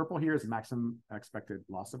purple here is maximum expected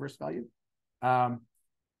loss averse value.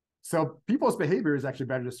 So people's behavior is actually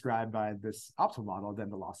better described by this optimal model than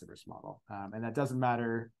the loss averse model. And that doesn't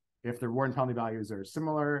matter if the reward and penalty values are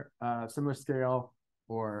similar scale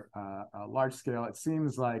or a large scale. It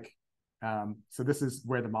seems like, so this is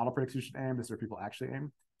where the model predicts you should aim. This is where people actually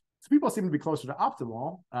aim. So people seem to be closer to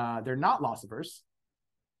optimal. They're not loss averse,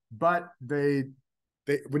 but they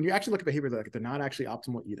when you actually look at behavior, they're not actually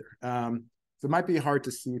optimal either. So it might be hard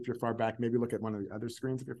to see if you're far back. Maybe look at one of the other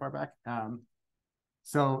screens if you're far back.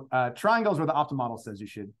 So triangles where the optimal model says you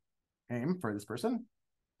should aim for this person.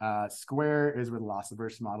 Square is where the loss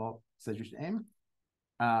averse model says you should aim.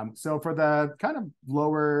 So for the kind of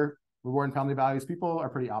lower reward and penalty values, people are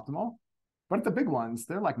pretty optimal. But at the big ones,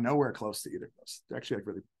 they're like nowhere close to either of those. They're actually like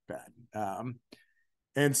really bad.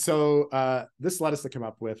 And so this led us to come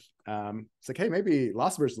up with, it's like, hey, maybe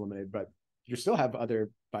loss aversion is eliminated, but you still have other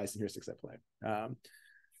bias and heuristics at play.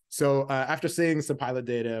 So after seeing some pilot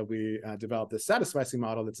data, we developed this satisficing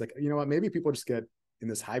model that's like, you know what, maybe people just get in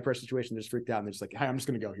this high pressure situation, they're just freaked out and they're just like, hey, I'm just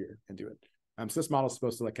going to go here and do it. So this model is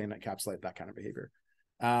supposed to like kind of encapsulate that kind of behavior.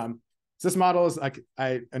 So this model is like,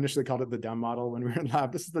 I initially called it the dumb model when we were in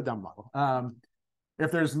lab. This is the dumb model.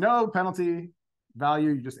 If there's no penalty value,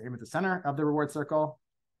 you just aim at the center of the reward circle.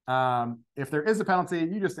 If there is a penalty,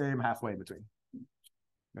 you just aim halfway in between.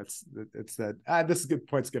 It's that this is good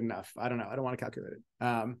point's good enough. I don't know. I don't want to calculate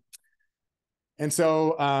it. And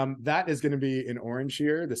so that is going to be in orange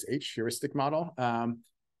here, this H heuristic model.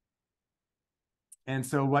 And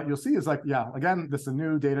so what you'll see is like, yeah, again, this is a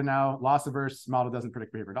new data now. Loss averse model doesn't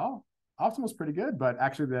predict behavior at all. Optimal is pretty good, but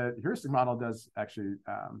actually the heuristic model does actually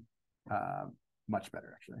much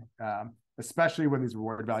better, actually. Especially when these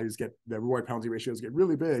reward values the reward penalty ratios get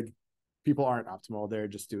really big. People aren't optimal. They're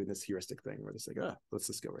just doing this heuristic thing where they're like, oh, let's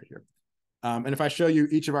just go right here. And if I show you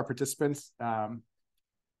each of our participants,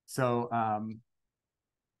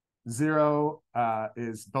 0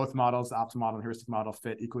 is both models, the optimal model and heuristic model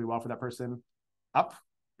fit equally well for that person. Up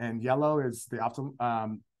and yellow is the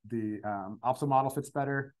optimal model fits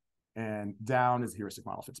better, and down is the heuristic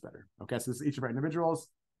model fits better. Okay, so this is each of our individuals.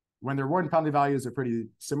 When their reward and penalty values are pretty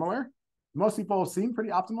similar, most people seem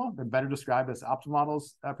pretty optimal. They're better described as optimal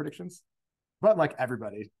models predictions. But like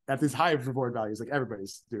everybody at these high reward values, like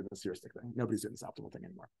everybody's doing this heuristic thing. Nobody's doing this optimal thing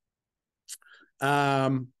anymore.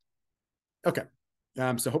 Okay.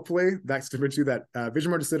 So hopefully that's convinced you that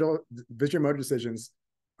vision motor decisions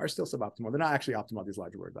are still suboptimal. They're not actually optimal at these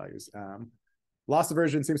large reward values. Loss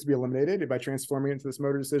aversion seems to be eliminated by transforming into this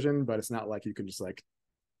motor decision, but it's not like you can just like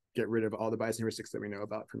get rid of all the bias heuristics that we know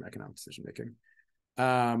about from economic decision making.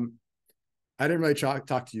 I didn't really talk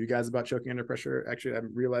to you guys about choking under pressure. Actually,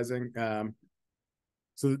 I'm realizing.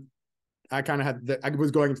 So I kind of had, I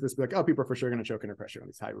was going into this like, oh, people are for sure going to choke under pressure on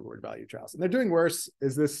these high reward value trials. And they're doing worse.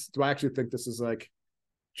 Do I actually think this is like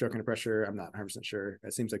choking under pressure? I'm not 100% sure.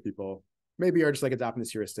 It seems like people maybe are just like adopting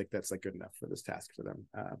this heuristic that's like good enough for this task for them.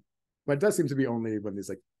 But it does seem to be only when these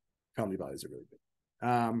like penalty values are really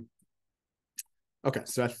big. Okay,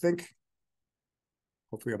 so I think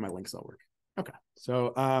hopefully all my links all work. Okay,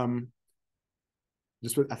 so I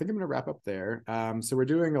think I'm going to wrap up there. So we're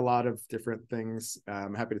doing a lot of different things.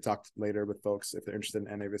 I'm happy to talk later with folks if they're interested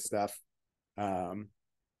in any of this stuff.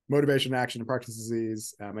 Motivation, action, and Parkinson's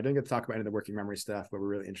disease. I didn't get to talk about any of the working memory stuff, but we're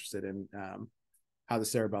really interested in how the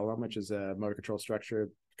cerebellum, which is a motor control structure,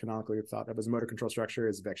 canonically thought of as a motor control structure,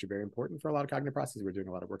 is actually very important for a lot of cognitive processes. We're doing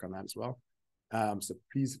a lot of work on that as well. So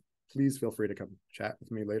please feel free to come chat with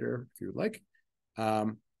me later if you would like.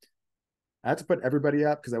 I had to put everybody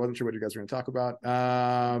up because I wasn't sure what you guys were going to talk about.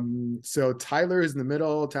 So Tyler is in the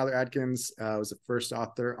middle. Tyler Adkins was the first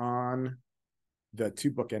author on the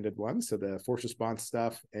 2 book-ended ones, so the force response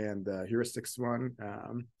stuff and the heuristics one.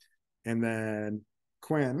 And then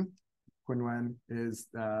Quinn Wen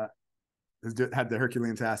had the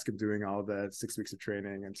Herculean task of doing all the 6 weeks of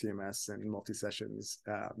training and TMS and multi-sessions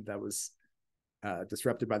that was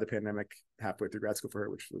disrupted by the pandemic halfway through grad school for her,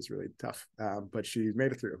 which was really tough. But she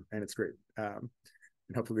made it through, and it's great. And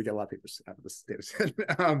hopefully we get a lot of papers out of this data set.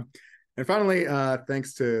 And finally,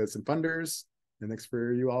 thanks to some funders, and thanks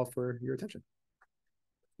for you all for your attention.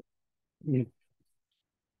 I'm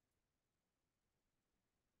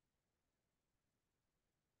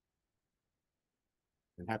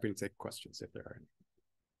happy to take questions if there are any.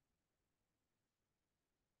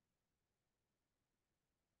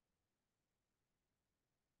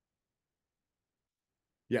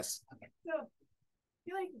 Yes. Okay, so I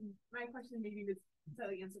feel like my question maybe was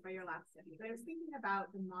totally answered by your last study, but I was thinking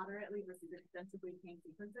about the moderately versus extensively changed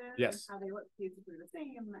sequences. Yes. And how they look basically the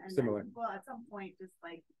same, and similar. Then, well, at some point, just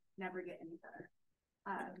like never get any better.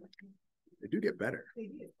 They do get better.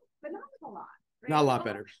 They do, but not a lot. Right? Not a lot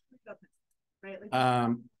better. Right. Like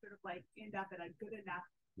sort of like end up at a good enough.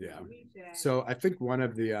 Yeah. Region. So I think one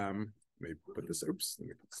of the let me put this. Oops. Let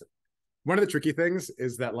me put this. One of the tricky things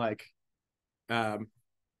is that like let me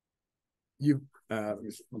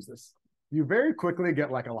use this. You very quickly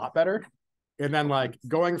get like a lot better, and then like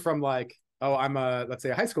going from like, oh, I'm let's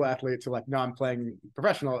say a high school athlete to like, no, I'm playing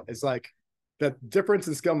professional is like the difference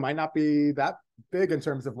in skill might not be that big in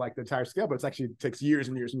terms of like the entire scale, but it's actually takes years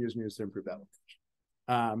and years and years and years to improve that.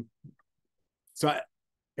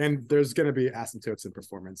 And there's going to be asymptotes in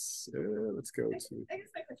performance. Let's go to. I guess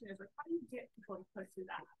my question is like, how do you get people to push through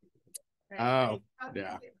that? Right? Oh, like,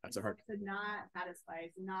 yeah, that's a hard. To not satisfy,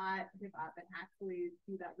 to not give up, and actually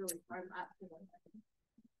do that really hard up.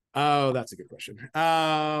 Oh, that's a good question.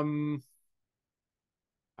 I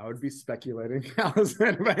would be speculating. I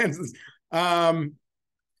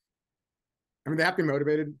mean, they have to be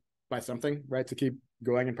motivated by something, right? To keep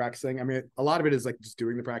going and practicing. I mean, a lot of it is like just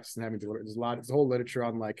doing the practice and having deliberate. There's a whole literature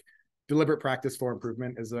on like deliberate practice for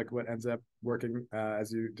improvement is like what ends up working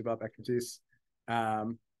as you develop expertise.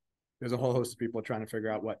 There's a whole host of people trying to figure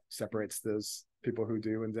out what separates those people who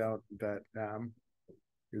do and don't. That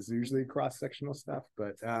is usually cross-sectional stuff,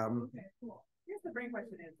 but okay, cool. Here's the brain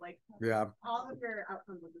question: is like, yeah, all of your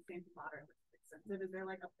outcomes are the same for moderate extensive. Is there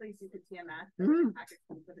like a place you could TMS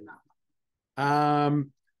put it not?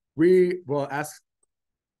 We will ask.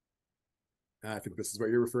 I think this is what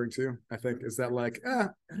you're referring to. I think is that like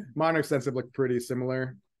modern extensive look pretty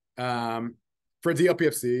similar. For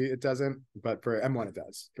DLPFC, it doesn't, but for M1, it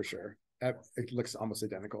does for sure. It looks almost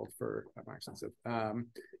identical for modern extensive.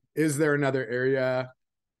 Is there another area?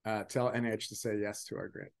 Tell NIH to say yes to our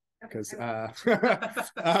grant because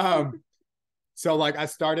so like I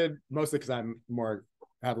started mostly because I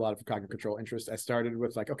have a lot of cognitive control interest. I started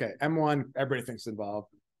with like, okay, M1, everybody thinks involved.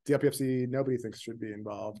 DLPFC, nobody thinks should be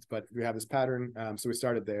involved, but we have this pattern. So we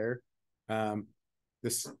started there.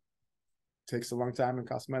 This takes a long time and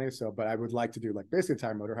costs money. So, but I would like to do like basically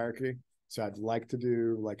entire motor hierarchy. So I'd like to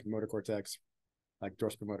do like motor cortex, like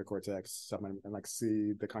dorsal motor cortex, something, and like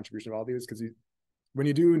see the contribution of all these. Because when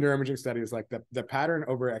you do neuroimaging studies, like the pattern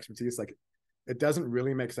over expertise, like it doesn't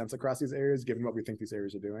really make sense across these areas, given what we think these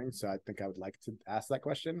areas are doing. So I think I would like to ask that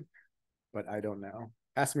question, but I don't know.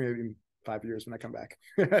 Ask me in 5 years when I come back.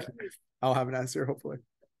 I'll have an answer, hopefully.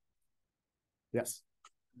 Yes.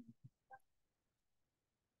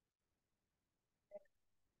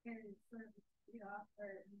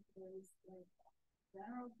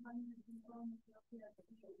 General cognitive control and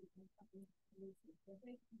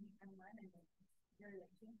specific and learning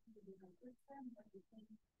variation to the different systems, but we think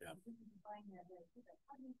this is defined as a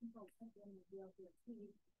cognitive control something with the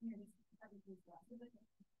LPSC,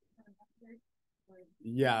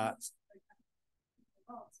 yeah.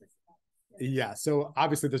 Yeah, so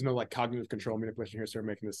obviously there's no like cognitive control manipulation here, so we're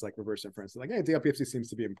making this like reverse inference. Like, hey, DLPFC seems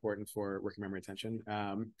to be important for working memory retention.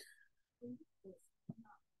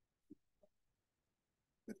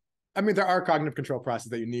 I mean, there are cognitive control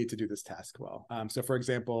processes that you need to do this task well. So for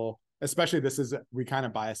example, especially we kind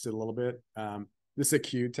of biased it a little bit. This is a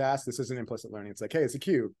cue task. This isn't implicit learning. It's like, hey, it's a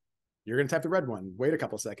cue. You're going to type the red one, wait a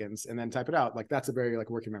couple seconds, and then type it out. Like that's a very like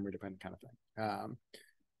working memory dependent kind of thing.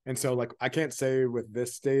 And so like, I can't say with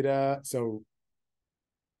this data. So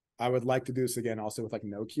I would like to do this again also with like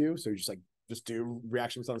no cue. So you just do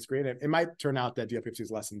reactions on the screen. It might turn out that DLPFC is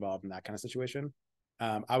less involved in that kind of situation.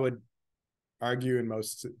 I would argue in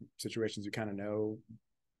most situations you kind of know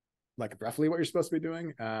like roughly what you're supposed to be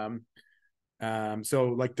doing. So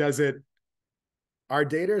like, our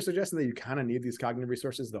data are suggesting that you kind of need these cognitive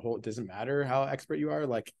resources. It doesn't matter how expert you are.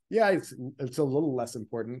 Like, yeah, it's a little less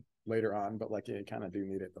important later on, but like, yeah, you kind of do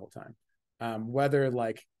need it the whole time. Whether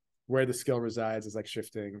like where the skill resides is like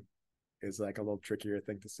shifting is like a little trickier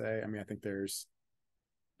thing to say. I mean, I think there is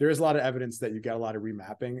a lot of evidence that you get a lot of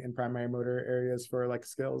remapping in primary motor areas for like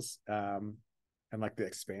skills. And like the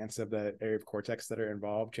expanse of the area of cortex that are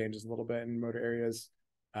involved changes a little bit in motor areas.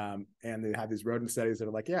 And they have these rodent studies that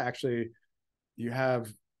are like, yeah, actually you have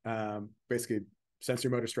basically sensory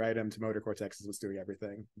motor striatum to motor cortex is what's doing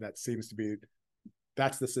everything. That's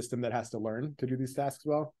the system that has to learn to do these tasks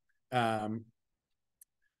well. So I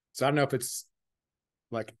don't know if it's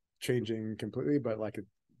like changing completely, but like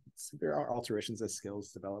there are alterations as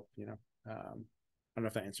skills develop, I don't know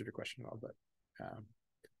if that answered your question at all, but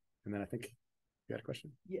and then I think you had a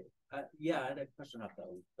question. Yeah, I had a question about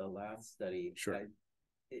the last study. Sure.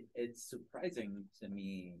 It's surprising to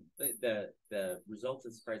me. The results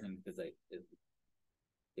is surprising because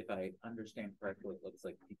if I understand correctly, it looks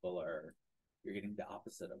like you're getting the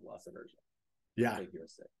opposite of loss aversion. Yeah. Figure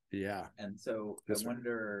 6. Yeah. And so I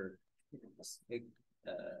wonder,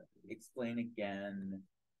 explain again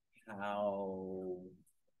how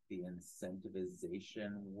the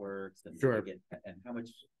incentivization works and sure. And how much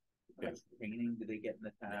training do they get in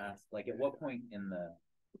the task? Like at what point in the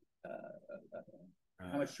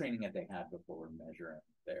how much training have they had before we're measuring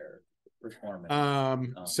their performance?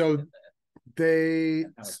 So how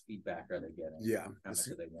much feedback are they getting? Yeah. How much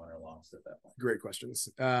do they won or lost at that point? Great questions.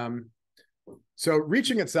 So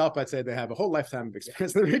reaching itself, I'd say they have a whole lifetime of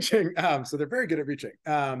experience in reaching. So they're very good at reaching.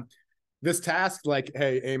 This task, like,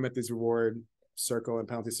 hey, aim at this reward circle and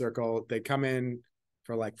penalty circle. They come in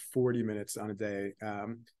for like 40 minutes on a day.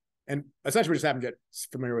 And essentially we just have them get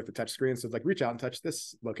familiar with the touch screen. So it's like, reach out and touch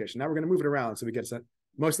this location. Now we're going to move it around. So we get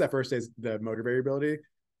most of that first day is the motor variability.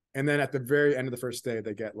 And then at the very end of the first day,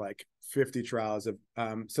 they get like 50 trials of,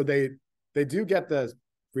 so they do get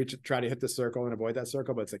try to hit the circle and avoid that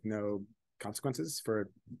circle, but it's like no consequences for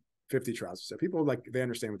 50 trials. So people like, they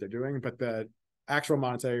understand what they're doing, but actual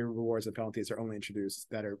monetary rewards and penalties are only introduced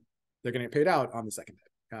that are they're going to get paid out on the second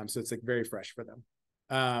day. So it's like very fresh for them.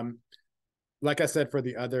 Like I said, for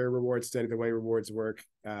the other reward study, the way rewards work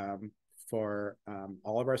for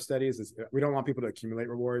all of our studies is we don't want people to accumulate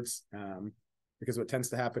rewards because what tends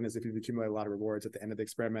to happen is if you accumulate a lot of rewards at the end of the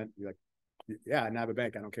experiment, you're like, yeah, now I have a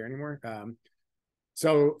bank, I don't care anymore.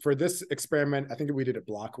 So for this experiment, I think we did it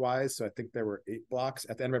block-wise. So I think there were 8 blocks.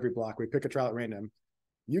 At the end of every block, we pick a trial at random.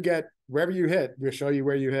 You get wherever you hit, we'll show you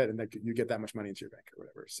where you hit, and like you get that much money into your bank or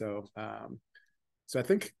whatever. So, so I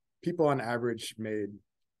think people on average made,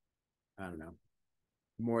 I don't know,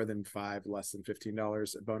 more than $5, less than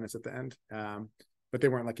 $15 a bonus at the end. But they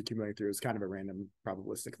weren't like accumulating through. It was kind of a random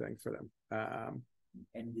probabilistic thing for them.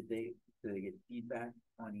 And did they get feedback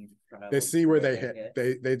on each trial? They see where they hit.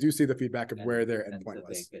 They do see the feedback of where their endpoint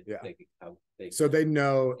was. So they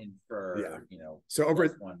know. Infer, you know. So over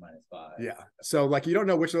 +1, -5. Yeah. So like you don't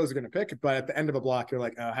know which of those are going to pick, but at the end of a block, you're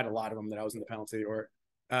like, oh, I had a lot of them that I was in the penalty, or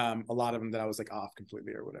a lot of them that I was like off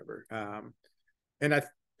completely or whatever. And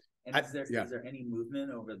is there any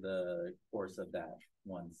movement over the course of that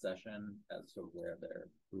one session as to where they're?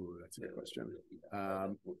 Ooh, that's a good question.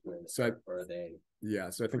 So are they? Yeah.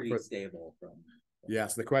 So I think pretty stable from. Yeah.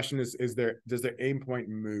 So the question is does their aim point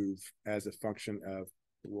move as a function of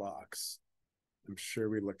blocks? I'm sure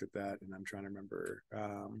we looked at that, and I'm trying to remember.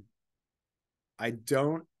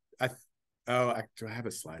 Do I have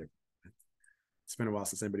a slide? It's been a while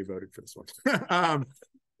since anybody voted for this one.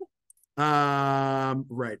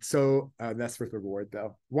 Right. So that's for the reward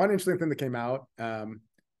though. One interesting thing that came out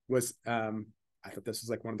was I thought this was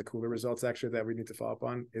like one of the cooler results actually that we need to follow up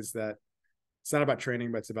on is that it's not about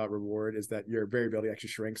training, but it's about reward, is that your variability actually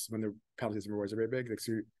shrinks when the penalties and rewards are very big. Like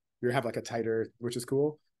so you have like a tighter, which is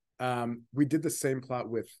cool. We did the same plot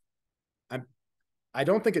with I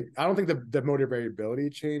don't think the motor variability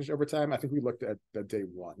changed over time. I think we looked at the day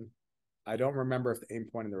one. I don't remember if the aim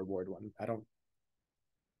point and the reward one.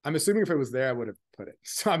 I'm assuming if it was there, I would have put it.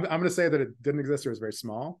 So I'm going to say that it didn't exist or it was very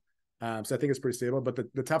small. So I think it's pretty stable. But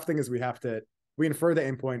the tough thing is we infer the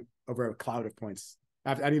aim point over a cloud of points.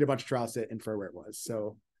 I need a bunch of trials to infer where it was.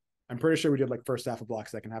 So I'm pretty sure we did like first half a block,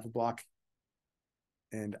 second half a block.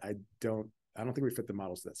 And I don't think we fit the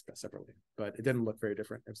models that separately, but it didn't look very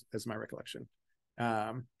different as my recollection.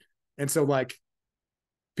 And so like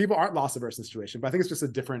people aren't loss averse in the situation, but I think it's just a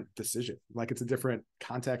different decision. Like it's a different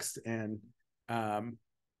context and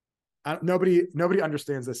nobody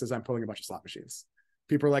understands this as I'm pulling a bunch of slot machines.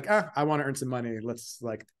 People are like, I want to earn some money. Let's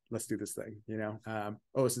do this thing, you know?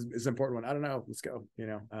 This is an important one. I don't know. Let's go, you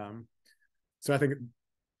know? So I think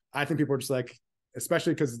people are just like,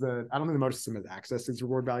 especially because I don't think the motor system has access to these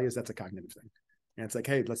reward values. That's a cognitive thing. And it's like,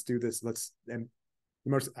 hey, let's do this. In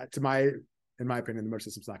my opinion, the motor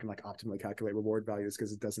system's not going to like optimally calculate reward values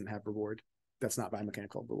because it doesn't have reward. That's not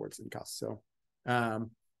biomechanical rewards and costs. So,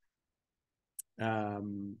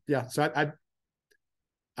 yeah, so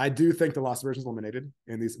I do think the loss aversion is eliminated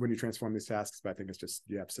in these when you transform these tasks, but I think it's just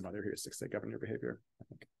you have some other heuristics that govern your behavior. I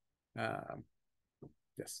think.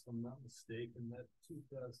 Yes. If I'm not mistaken, that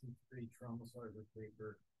 2003 trauma survey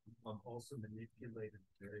paper also manipulated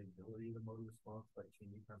variability of the motor response by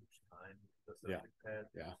changing how much time the subject had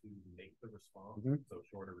to make the response. So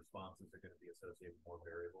shorter responses are going to be associated with more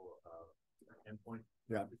variable endpoint.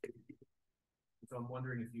 Yeah. So I'm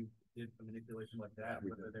wondering if you did a manipulation like that,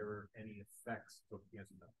 whether there were any effects to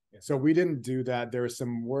against that. Yeah. So we didn't do that. There was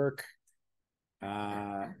some work,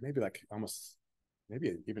 maybe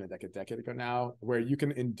even a decade ago now, where you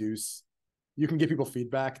can give people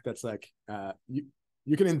feedback that's like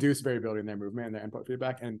you can induce variability in their movement and their input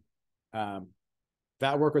feedback. And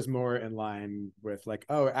that work was more in line with like,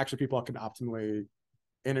 actually people can optimally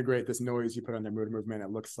integrate this noise you put on their movement. It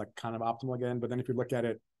looks like kind of optimal again. But then if you look at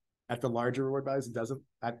it at the larger reward values, it doesn't.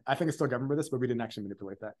 I think it's still governed by this, but we didn't actually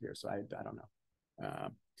manipulate that here. So I don't know.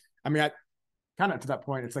 I mean, kind of to that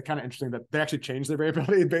point, it's like kind of interesting that they actually change their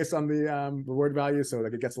variability based on the reward value. So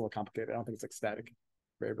like it gets a little complicated. I don't think it's like static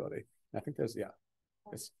variability. I think there's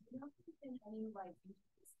It's, any like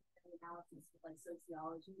analysis with like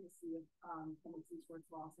sociology to see if tendencies towards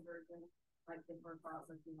loss aversion like differ across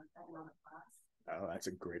like economic class? Oh, that's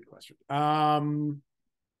a great question. I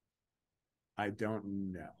don't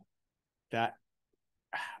know. That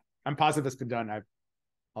I'm positive it's been done. I'm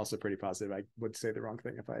also pretty positive I would say the wrong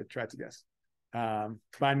thing if I tried to guess. But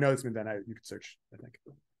I know it's been done. You could search, I think.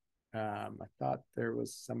 I thought there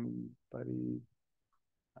was somebody.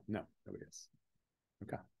 No, nobody is.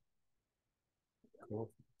 Okay. Cool.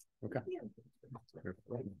 Okay.